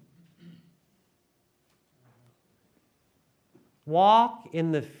individualism. Walk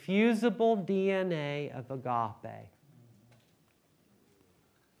in the fusible DNA of agape.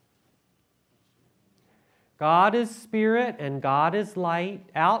 God is spirit and God is light.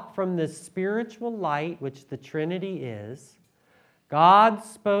 Out from this spiritual light, which the Trinity is, God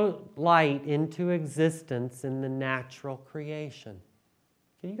spoke light into existence in the natural creation.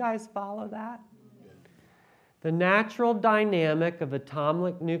 Can you guys follow that? The natural dynamic of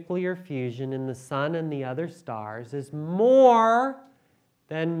atomic nuclear fusion in the sun and the other stars is more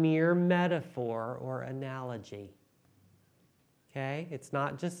than mere metaphor or analogy. Okay? It's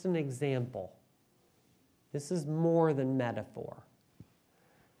not just an example. This is more than metaphor.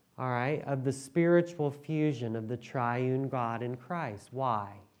 All right? Of the spiritual fusion of the triune God in Christ.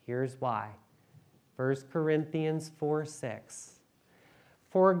 Why? Here's why. 1 Corinthians 4:6.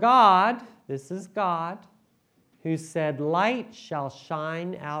 For God, this is God, who said, light shall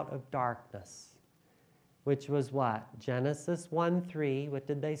shine out of darkness. Which was what? Genesis 1:3. What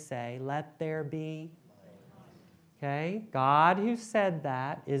did they say? Let there be. Okay? God who said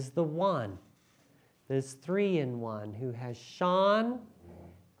that is the one. This three-in-one who has shone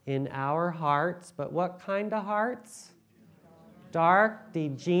in our hearts. But what kind of hearts? Dark,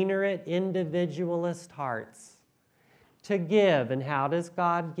 degenerate, individualist hearts. To give. And how does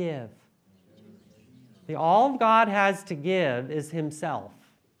God give? All God has to give is himself,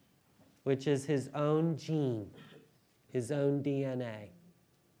 which is his own gene, his own DNA.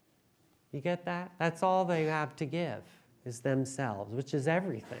 You get that? That's all they have to give, is themselves, which is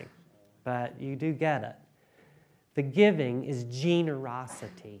everything. But you do get it. The giving is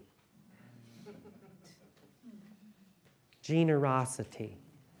generosity. Generosity.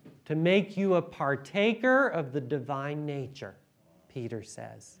 To make you a partaker of the divine nature, Peter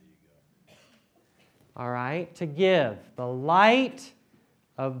says. All right? To give the light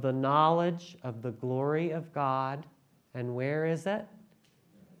of the knowledge of the glory of God. And where is it?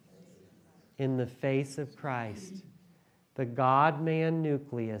 In the face of Christ. The God-man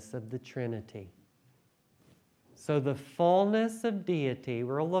nucleus of the Trinity. So the fullness of deity,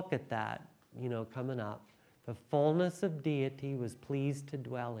 we'll look at that, coming up. The fullness of deity was pleased to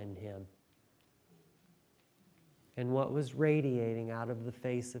dwell in him. And what was radiating out of the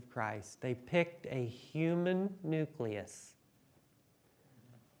face of Christ? They picked a human nucleus.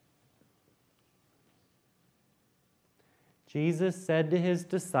 Jesus said to his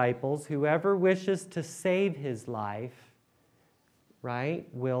disciples, whoever wishes to save his life, right,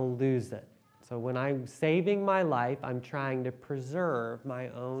 will lose it. So when I'm saving my life, I'm trying to preserve my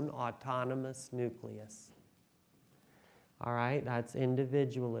own autonomous nucleus. All right, that's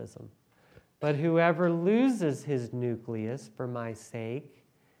individualism. But whoever loses his nucleus for my sake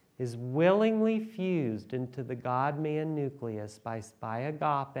is willingly fused into the God-man nucleus by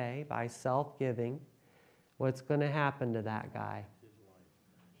agape, by self-giving. What's going to happen to that guy?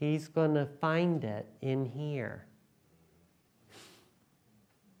 He's going to find it in here.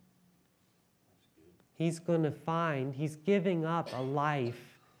 He's going to find, he's giving up a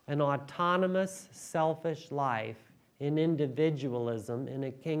life, an autonomous, selfish life in individualism in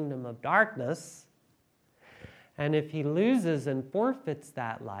a kingdom of darkness. And if he loses and forfeits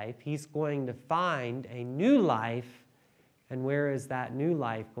that life, he's going to find a new life. And where is that new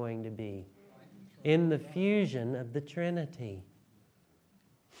life going to be? In the fusion of the Trinity.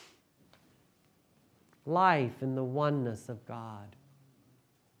 Life in the oneness of God.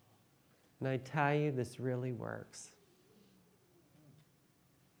 And I tell you, this really works.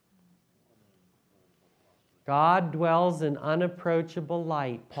 God dwells in unapproachable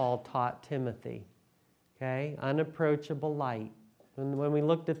light, Paul taught Timothy. Okay? Unapproachable light. When we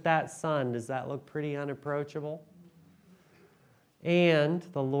looked at that sun, does that look pretty unapproachable? And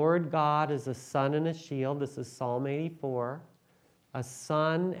the Lord God is a sun and a shield. This is Psalm 84. A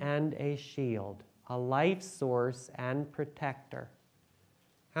sun and a shield. A life source and protector.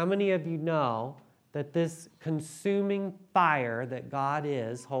 How many of you know that this consuming fire that God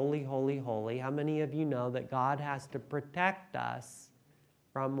is, holy, holy, holy, how many of you know that God has to protect us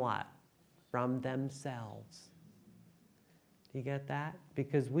from what? From themselves. Do you get that?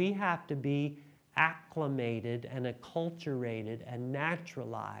 Because we have to be acclimated and acculturated and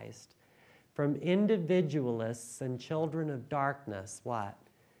naturalized from individualists and children of darkness, what?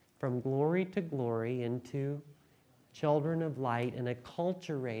 From glory to glory into children of light and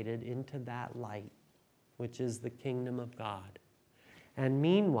acculturated into that light, which is the kingdom of God. And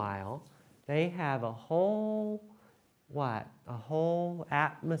meanwhile, they have a whole, what? A whole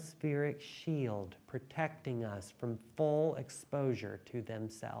atmospheric shield protecting us from full exposure to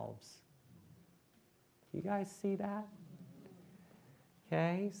themselves. You guys see that?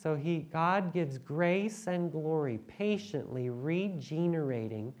 Okay, so God gives grace and glory, patiently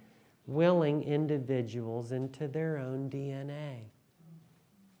regenerating willing individuals into their own DNA.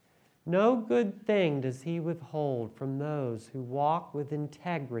 No good thing does he withhold from those who walk with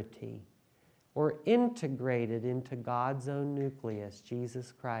integrity or integrated into God's own nucleus,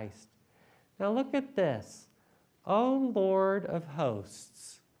 Jesus Christ. Now look at this. O Lord of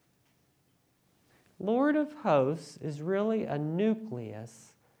hosts. Lord of hosts is really a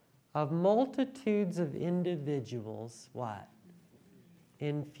nucleus of multitudes of individuals, what?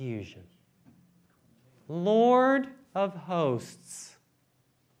 In fusion. Lord of hosts.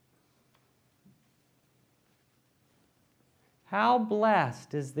 How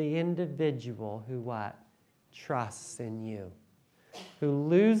blessed is the individual who what? Trusts in you. Who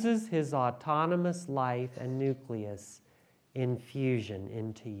loses his autonomous life and nucleus in fusion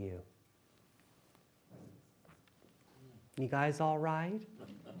into you. You guys all right?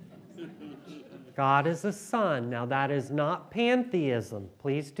 God is a son. Now that is not pantheism.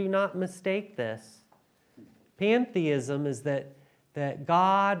 Please do not mistake this. Pantheism is that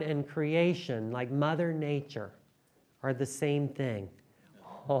God and creation, like Mother Nature, are the same thing.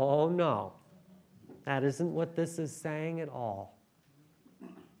 Oh no. That isn't what this is saying at all.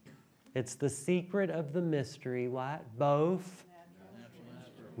 It's the secret of the mystery, what? Both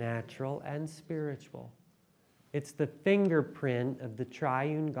natural and spiritual. It's the fingerprint of the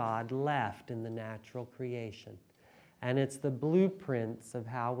triune God left in the natural creation. And it's the blueprints of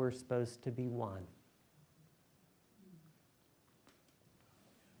how we're supposed to be one.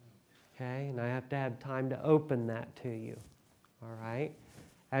 Okay, and I have to have time to open that to you. All right?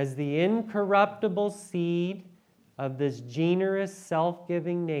 As the incorruptible seed of this generous,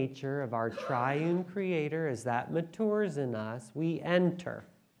 self-giving nature of our triune Creator, as that matures in us, we enter.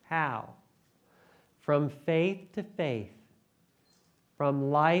 How? From faith to faith,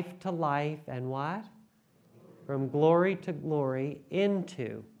 from life to life, and what? From glory to glory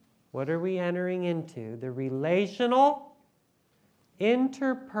into, what are we entering into? The relational,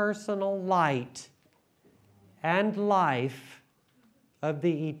 interpersonal light and life of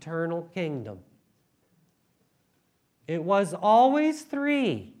the eternal kingdom. It was always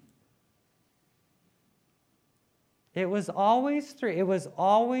three. It was always three. It was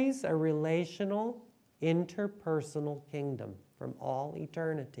always a relational, interpersonal kingdom from all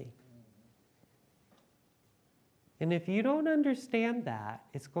eternity. And if you don't understand that,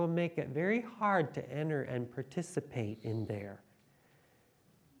 it's going to make it very hard to enter and participate in there.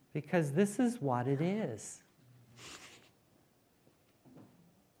 Because this is what it is.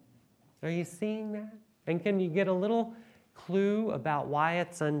 Are you seeing that? And can you get a little clue about why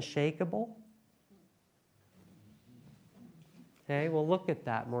it's unshakable? Okay, we'll look at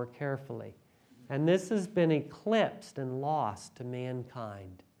that more carefully. And this has been eclipsed and lost to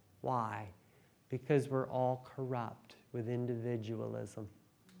mankind. Why? Because we're all corrupt with individualism.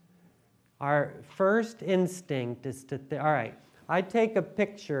 Our first instinct is to all right, I take a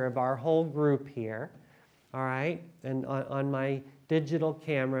picture of our whole group here, all right, and on my digital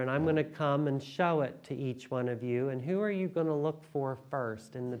camera, and I'm going to come and show it to each one of you. And who are you going to look for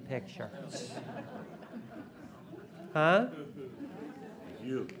first in the picture? Huh?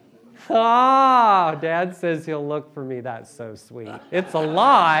 You. Ah, Dad says he'll look for me. That's so sweet. It's a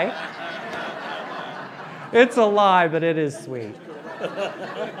lie. It's a lie, but it is sweet.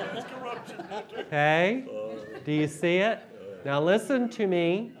 Okay? Do you see it? Now listen to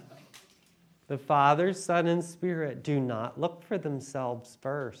me. The Father, Son, and Spirit do not look for themselves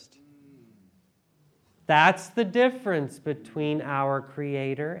first. That's the difference between our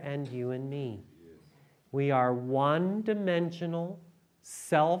Creator and you and me. We are one-dimensional,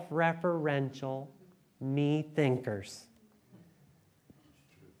 self-referential, me thinkers.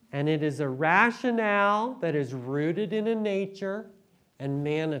 And it is a rationale that is rooted in a nature and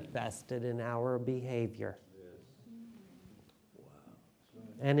manifested in our behavior.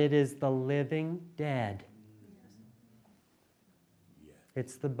 And it is the living dead.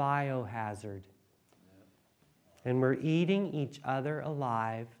 It's the biohazard. And we're eating each other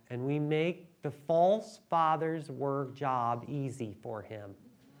alive, and we make the false father's work job easy for him.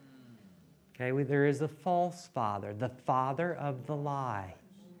 Okay, there is a false father, the father of the lie.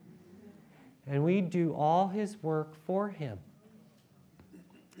 And we do all his work for him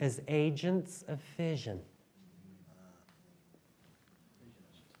as agents of fission.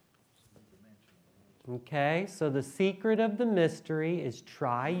 Okay, so the secret of the mystery is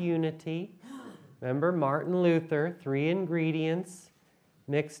triunity. Remember Martin Luther, 3 ingredients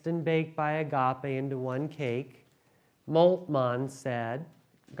mixed and baked by agape into one cake. Moltmann said,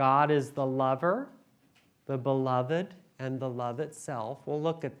 God is the lover, the beloved, and the love itself. We'll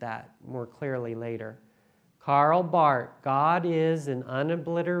look at that more clearly later. Karl Barth, God is an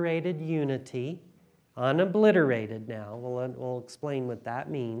unobliterated unity. Unobliterated now. We'll explain what that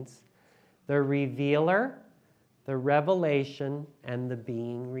means. The revealer, the revelation, and the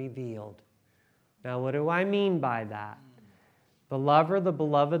being revealed. Now, what do I mean by that? The lover, the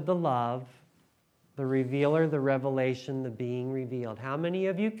beloved, the love, the revealer, the revelation, the being revealed. How many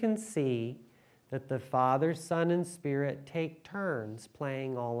of you can see that the Father, Son, and Spirit take turns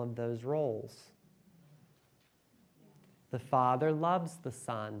playing all of those roles? The Father loves the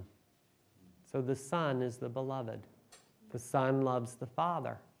Son, so the Son is the beloved. The Son loves the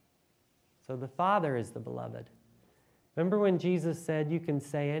Father, so the Father is the beloved. Remember when Jesus said, you can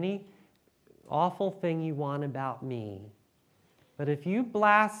say any awful thing you want about me, but if you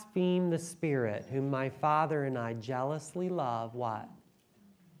blaspheme the Spirit, whom my Father and I jealously love, what?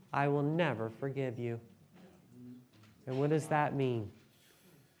 I will never forgive you. And what does that mean?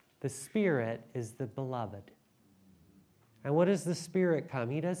 The Spirit is the beloved. And what does the Spirit come?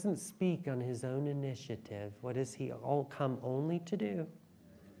 He doesn't speak on his own initiative. What does he come only to do?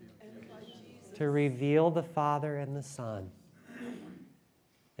 To reveal the Father and the Son.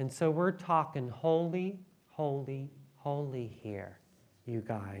 And so we're talking holy, holy, holy here, you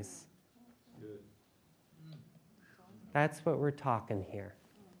guys. That's what we're talking here.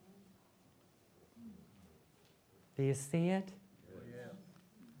 Do you see it?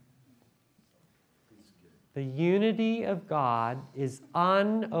 The unity of God is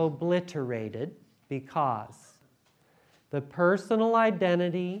unobliterated because the personal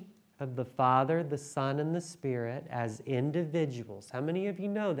identity of the Father, the Son, and the Spirit as individuals. How many of you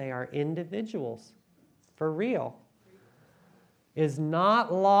know they are individuals? For real. Is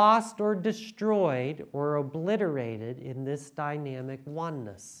not lost or destroyed or obliterated in this dynamic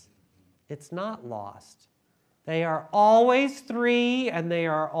oneness. It's not lost. They are always three and they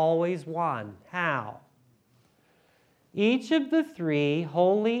are always one. How? Each of the three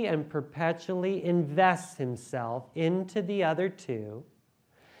wholly and perpetually invests himself into the other two.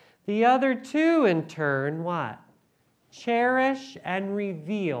 The other two, in turn, what? Cherish and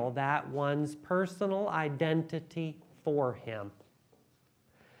reveal that one's personal identity for him.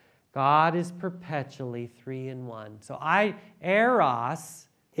 God is perpetually 3 in 1. So eros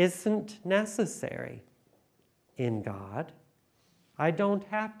isn't necessary in God. I don't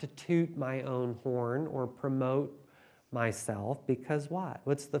have to toot my own horn or promote myself because what?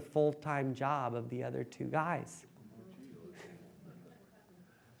 What's the full-time job of the other two guys?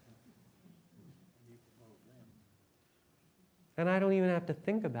 And I don't even have to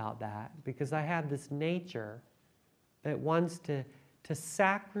think about that because I have this nature that wants to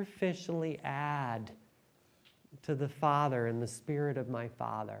sacrificially add to the Father and the Spirit of my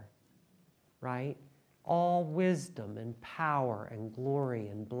Father, right? All wisdom and power and glory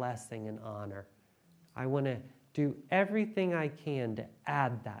and blessing and honor. I want to do everything I can to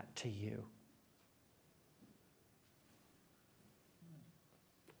add that to you.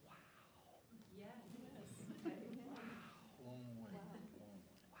 Wow. Yes.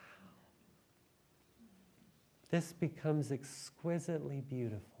 Wow. This becomes exquisitely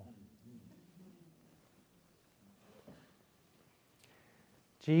beautiful.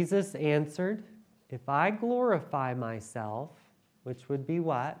 Jesus answered, if I glorify myself, which would be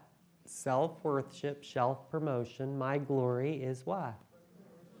what? Self-worship, self-promotion. My glory is what?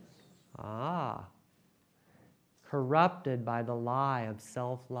 Corrupted by the lie of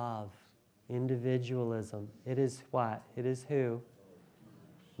self-love, individualism. It is what? It is who?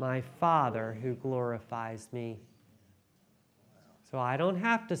 My Father who glorifies me. So I don't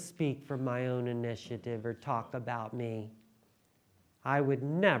have to speak from my own initiative or talk about me. I would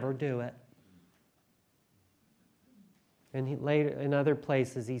never do it. And later, in other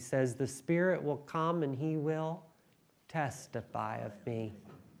places, he says, the Spirit will come and he will testify of me.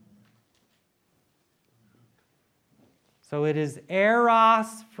 So it is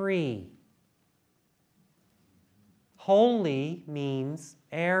eros free. Holy means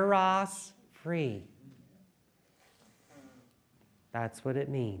eros free. That's what it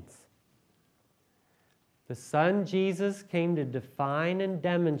means. The Son Jesus came to define and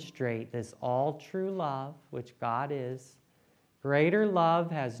demonstrate this all true love, which God is. Greater love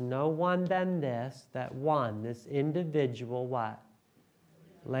has no one than this, that one, this individual, what?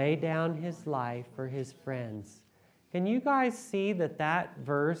 Lay down his life for his friends. Can you guys see that that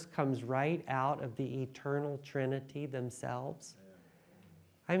verse comes right out of the eternal Trinity themselves?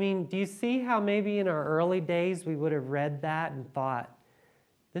 I mean, do you see how maybe in our early days we would have read that and thought,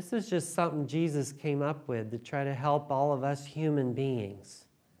 this is just something Jesus came up with to try to help all of us human beings?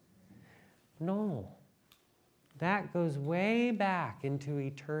 No. That goes way back into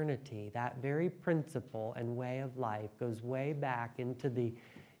eternity. That very principle and way of life goes way back into the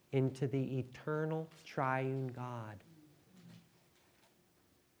eternal triune God.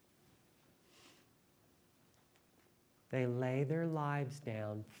 They lay their lives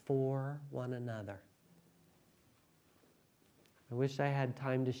down for one another. I wish I had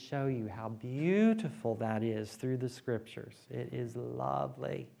time to show you how beautiful that is through the Scriptures. It is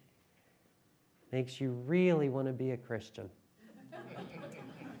lovely. Makes you really want to be a Christian.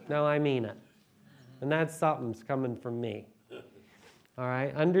 No, I mean it. And that's something's coming from me. All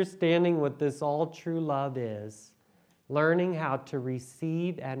right, understanding what this all true love is, learning how to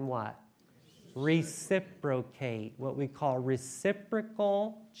receive and what? Reciprocate, what we call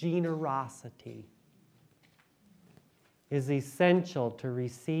reciprocal generosity, is essential to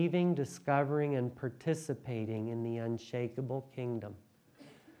receiving, discovering, and participating in the unshakable kingdom.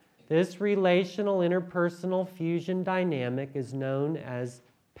 This relational interpersonal fusion dynamic is known as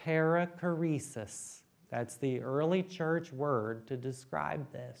perichoresis. That's the early church word to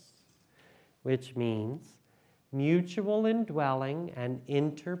describe this, which means mutual indwelling and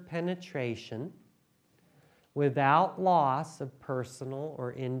interpenetration without loss of personal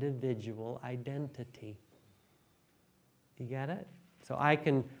or individual identity. You get it? So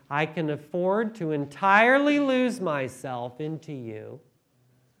I can afford to entirely lose myself into you,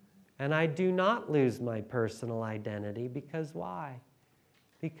 and I do not lose my personal identity, because why?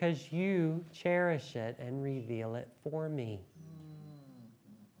 Because you cherish it and reveal it for me.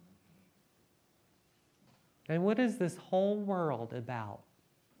 And what is this whole world about?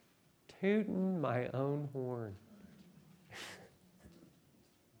 Tooting my own horn.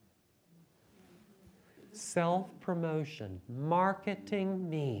 Self-promotion, marketing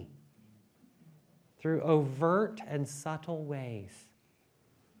me through overt and subtle ways.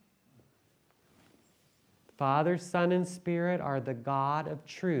 Father, Son, and Spirit are the God of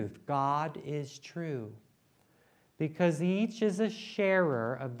truth. God is true. Because each is a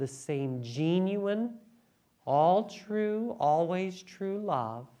sharer of the same genuine, all true, always true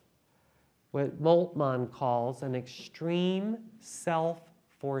love, what Moltmann calls an extreme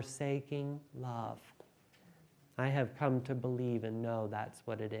self-forsaking love. I have come to believe and know that's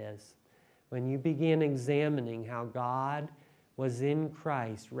what it is. When you begin examining how God was in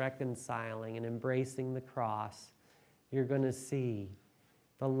Christ reconciling and embracing the cross, you're going to see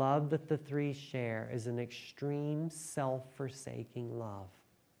the love that the three share is an extreme self-forsaking love.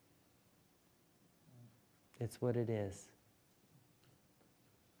 It's what it is.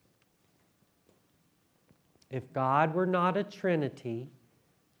 If God were not a Trinity,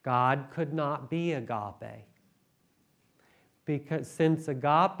 God could not be agape. Because since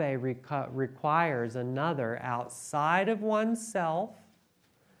agape requires another outside of oneself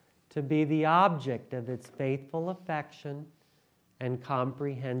to be the object of its faithful affection and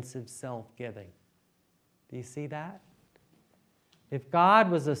comprehensive self-giving. Do you see that? If God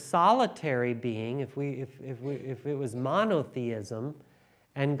was a solitary being, if it was monotheism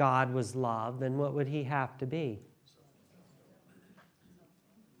and God was love, then what would he have to be?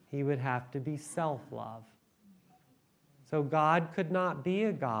 He would have to be self-love. So God could not be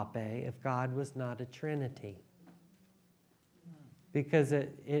agape if God was not a Trinity. because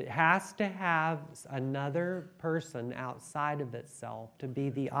it has to have another person outside of itself to be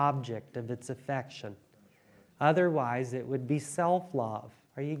the object of its affection. Otherwise, it would be self-love.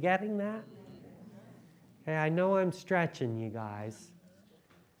 Are you getting that? Okay, I know I'm stretching you guys.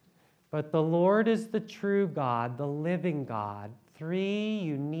 But the Lord is the true God, the living God, three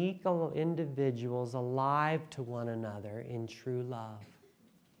unique individuals alive to one another in true love.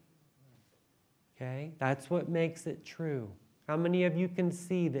 Okay? That's what makes it true. How many of you can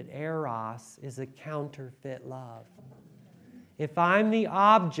see that eros is a counterfeit love? If I'm the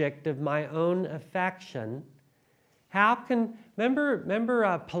object of my own affection, how can...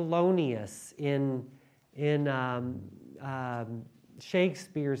 Remember Polonius in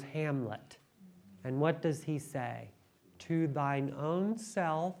Shakespeare's Hamlet. And what does he say? To thine own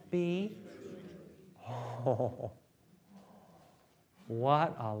self be... Oh,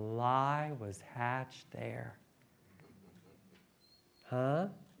 what a lie was hatched there. Huh?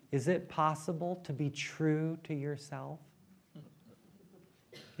 Is it possible to be true to yourself?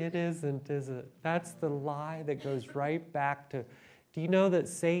 It isn't, is it? That's the lie that goes right back to... Do you know that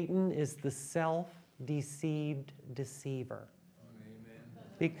Satan is the self-deceived deceiver?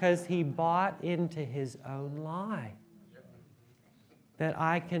 Because he bought into his own lie. That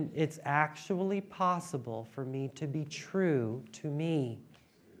it's actually possible for me to be true to me.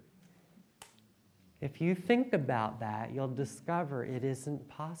 If you think about that, you'll discover it isn't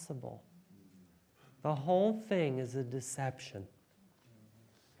possible. The whole thing is a deception.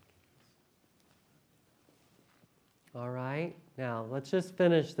 All right? Now, let's just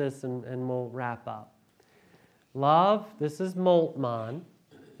finish this and we'll wrap up. Love, this is Moltmann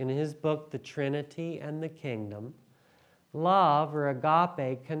in his book, The Trinity and the Kingdom. Love, or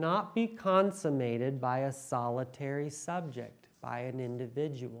agape, cannot be consummated by a solitary subject, by an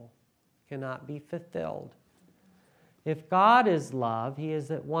individual. Cannot be fulfilled. If God is love, he is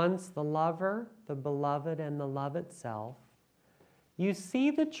at once the lover, the beloved, and the love itself. You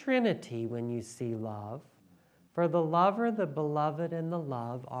see the Trinity when you see love, for the lover, the beloved, and the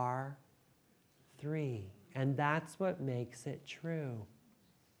love are three. And that's what makes it true.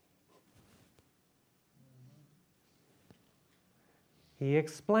 He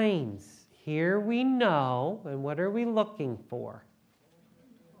explains, here we know, and what are we looking for?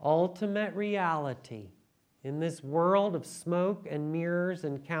 Ultimate reality. In this world of smoke and mirrors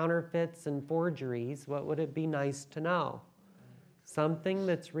and counterfeits and forgeries, what would it be nice to know? Something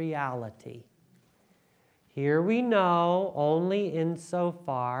that's reality. Here we know only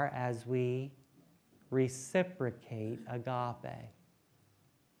insofar as we reciprocate agape.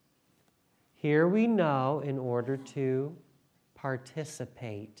 Here we know in order to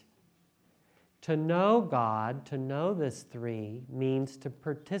participate. To know God, to know this three, means to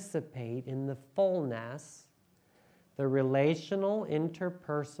participate in the fullness, the relational,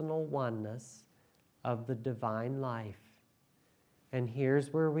 interpersonal oneness of the divine life. And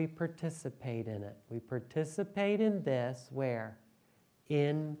here's where we participate in it. We participate in this where?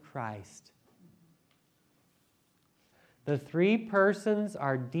 In Christ. The three persons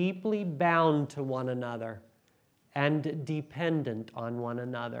are deeply bound to one another and dependent on one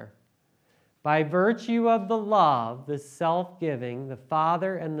another. By virtue of the love, the self-giving, the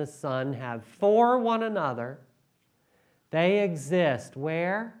Father and the Son have for one another. They exist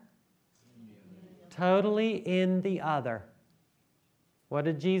where? Totally in the other. What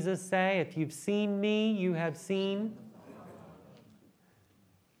did Jesus say? If you've seen me, you have seen.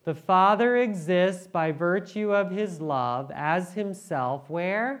 The Father exists by virtue of his love as himself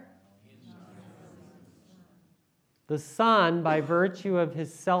where? The Son, by virtue of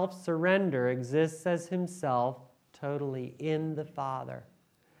his self-surrender, exists as himself totally in the Father.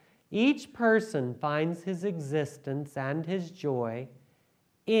 Each person finds his existence and his joy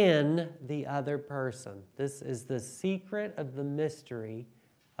in the other person. This is the secret of the mystery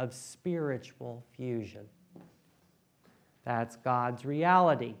of spiritual fusion. That's God's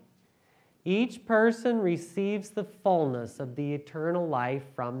reality. Each person receives the fullness of the eternal life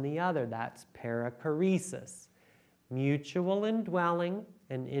from the other. That's perichoresis. Mutual indwelling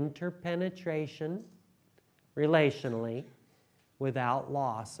and interpenetration relationally without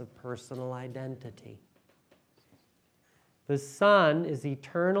loss of personal identity. The Son is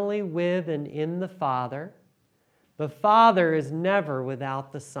eternally with and in the Father. The Father is never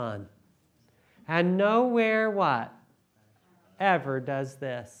without the Son. And nowhere what? Ever does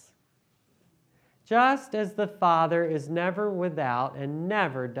this. Just as the Father is never without and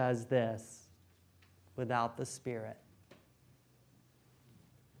never does this without the Spirit.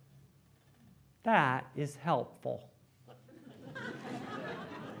 That is helpful.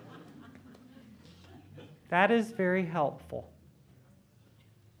 That is very helpful.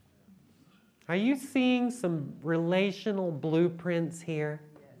 Are you seeing some relational blueprints here?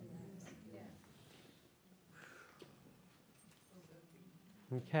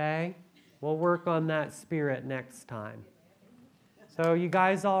 Okay? We'll work on that spirit next time. So you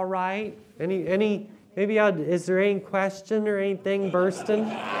guys all right? Is there any question or anything bursting?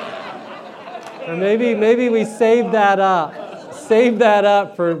 Or maybe we save that up. Save that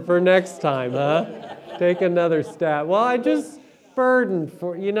up for next time, huh? Take another stab. Well, I just burdened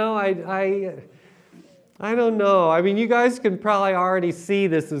for, I don't know. I mean, you guys can probably already see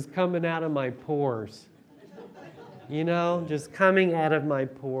this is coming out of my pores. Just coming out of my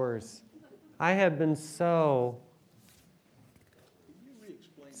pores. I have been so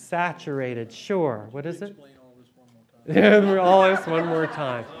saturated. Sure. What is it? All this one more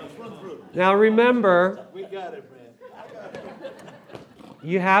time. Now remember,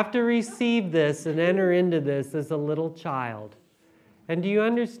 you have to receive this and enter into this as a little child. And do you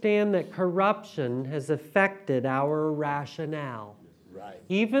understand that corruption has affected our rationale? Right.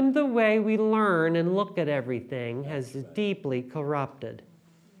 Even the way we learn and look at everything has deeply corrupted.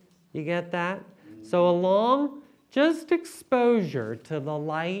 You get that? So along just exposure to the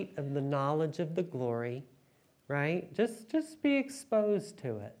light of the knowledge of the glory, right? Just be exposed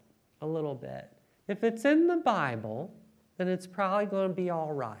to it a little bit. If it's in the Bible, then it's probably going to be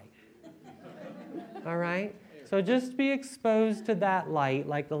all right. All right? So just be exposed to that light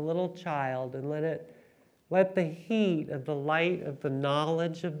like a little child and let the heat of the light of the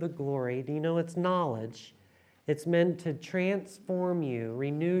knowledge of the glory, do you know it's knowledge? It's meant to transform you,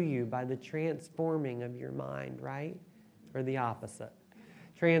 renew you by the transforming of your mind, right? Or the opposite.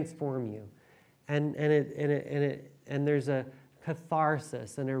 Transform you. And there's a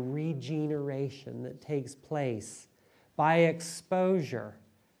catharsis and a regeneration that takes place by exposure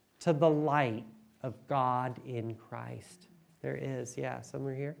to the light of God in Christ. There is, yeah,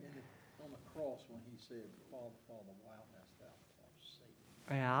 somewhere here. On the cross when he said, Father, why hast thou forsaken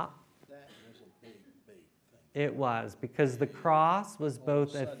me? Yeah. That was a big thing. It was, because the cross was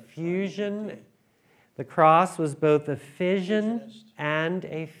both a fusion. The cross was both a fission and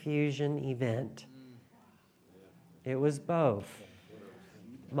a fusion event. It was both.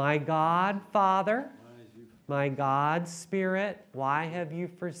 My God, Father, my God, Spirit, why have you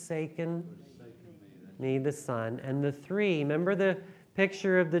forsaken me, the Son? And the three, remember the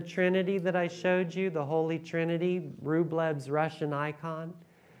picture of the Trinity that I showed you, the Holy Trinity, Rublev's Russian icon?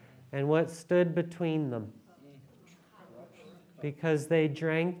 And what stood between them? Because they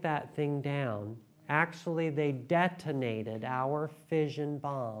drank that thing down. Actually, they detonated our fission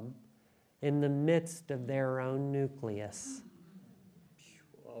bomb in the midst of their own nucleus.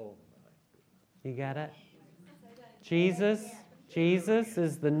 You get it? Jesus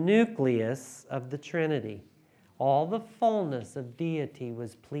is the nucleus of the Trinity. All the fullness of deity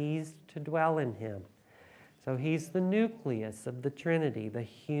was pleased to dwell in him. So he's the nucleus of the Trinity, the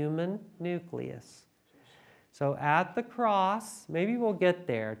human nucleus. So at the cross, maybe we'll get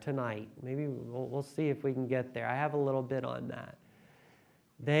there tonight. Maybe we'll see if we can get there. I have a little bit on that.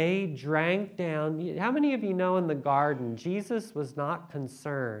 They drank down. How many of you know in the garden, Jesus was not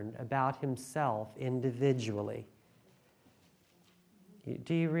concerned about himself individually?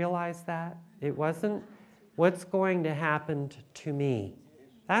 Do you realize that? It wasn't what's going to happen to me.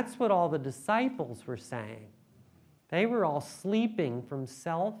 That's what all the disciples were saying. They were all sleeping from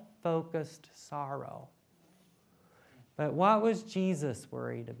self-focused sorrow. But what was Jesus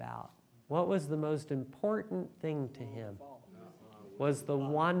worried about? What was the most important thing to him? Was the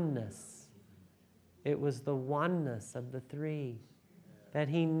oneness. It was the oneness of the three that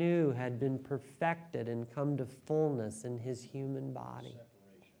he knew had been perfected and come to fullness in his human body.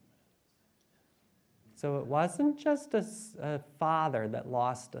 So it wasn't just a father that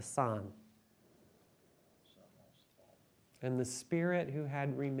lost a son, and the Spirit who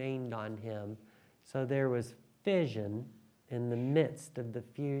had remained on him. So there was fission in the midst of the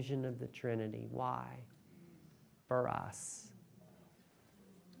fusion of the Trinity. Why? For us.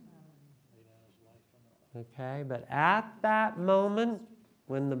 Okay, but at that moment,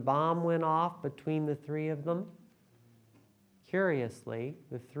 when the bomb went off between the three of them, curiously,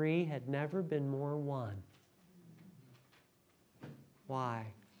 the three had never been more one. Why?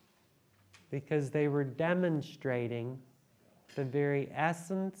 Because they were demonstrating the very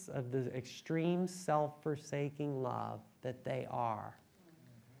essence of the extreme self-forsaking love that they are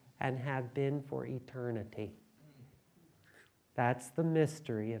and have been for eternity. That's the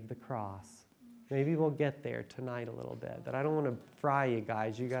mystery of the cross. Maybe we'll get there tonight a little bit, but I don't want to fry you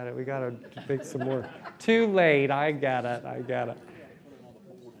guys. We got to make some more. Too late. I get it. Is there any way we can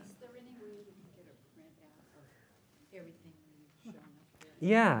get a printout of everything you've shown up there?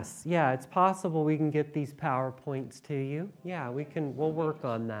 Yes, yeah, it's possible we can get these PowerPoints to you. Yeah, we'll work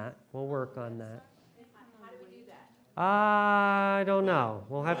on that. We'll work on that. How do we do that? I don't know.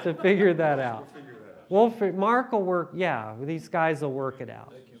 We'll have to figure that out. Mark will work, yeah, these guys will work it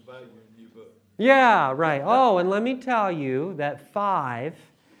out. They can buy you a new book. Yeah, right. Oh, and let me tell you that 5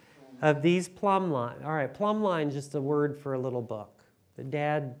 of these plumb line. All right, plumb line is just a word for a little book. The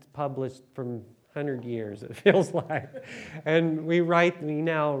Dad published from 100 years, it feels like. And we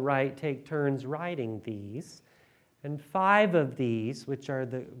now take turns writing these. And 5 of these, which are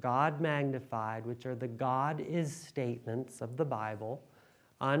the God magnified, which are the God is statements of the Bible,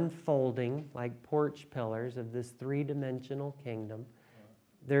 unfolding like porch pillars of this 3-dimensional kingdom.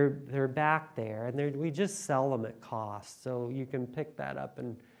 They're back there, and we just sell them at cost, so you can pick that up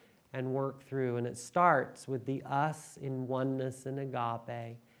and work through. And it starts with the us in oneness and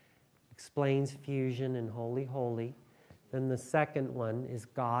agape, explains fusion and holy, holy. Then the second one is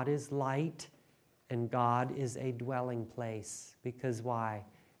God is light, and God is a dwelling place. Because why?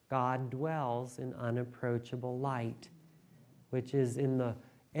 God dwells in unapproachable light, which is in the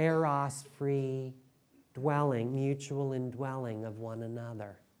eros-free dwelling, mutual indwelling of one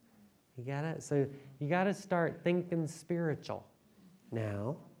another. You get it? So you got to start thinking spiritual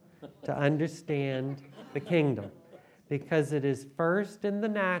now to understand the kingdom. Because it is first in the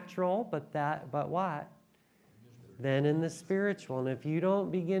natural, but what? Then in the spiritual. And if you don't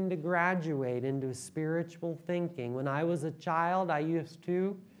begin to graduate into spiritual thinking, when I was a child, I used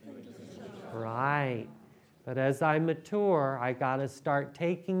to. Right. But as I mature, I got to start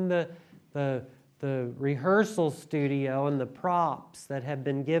taking the rehearsal studio and the props that have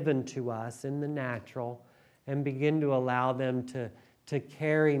been given to us in the natural and begin to allow them to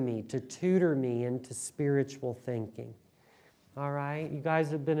carry me, to tutor me into spiritual thinking. All right? You guys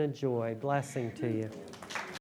have been a joy. Blessing to you.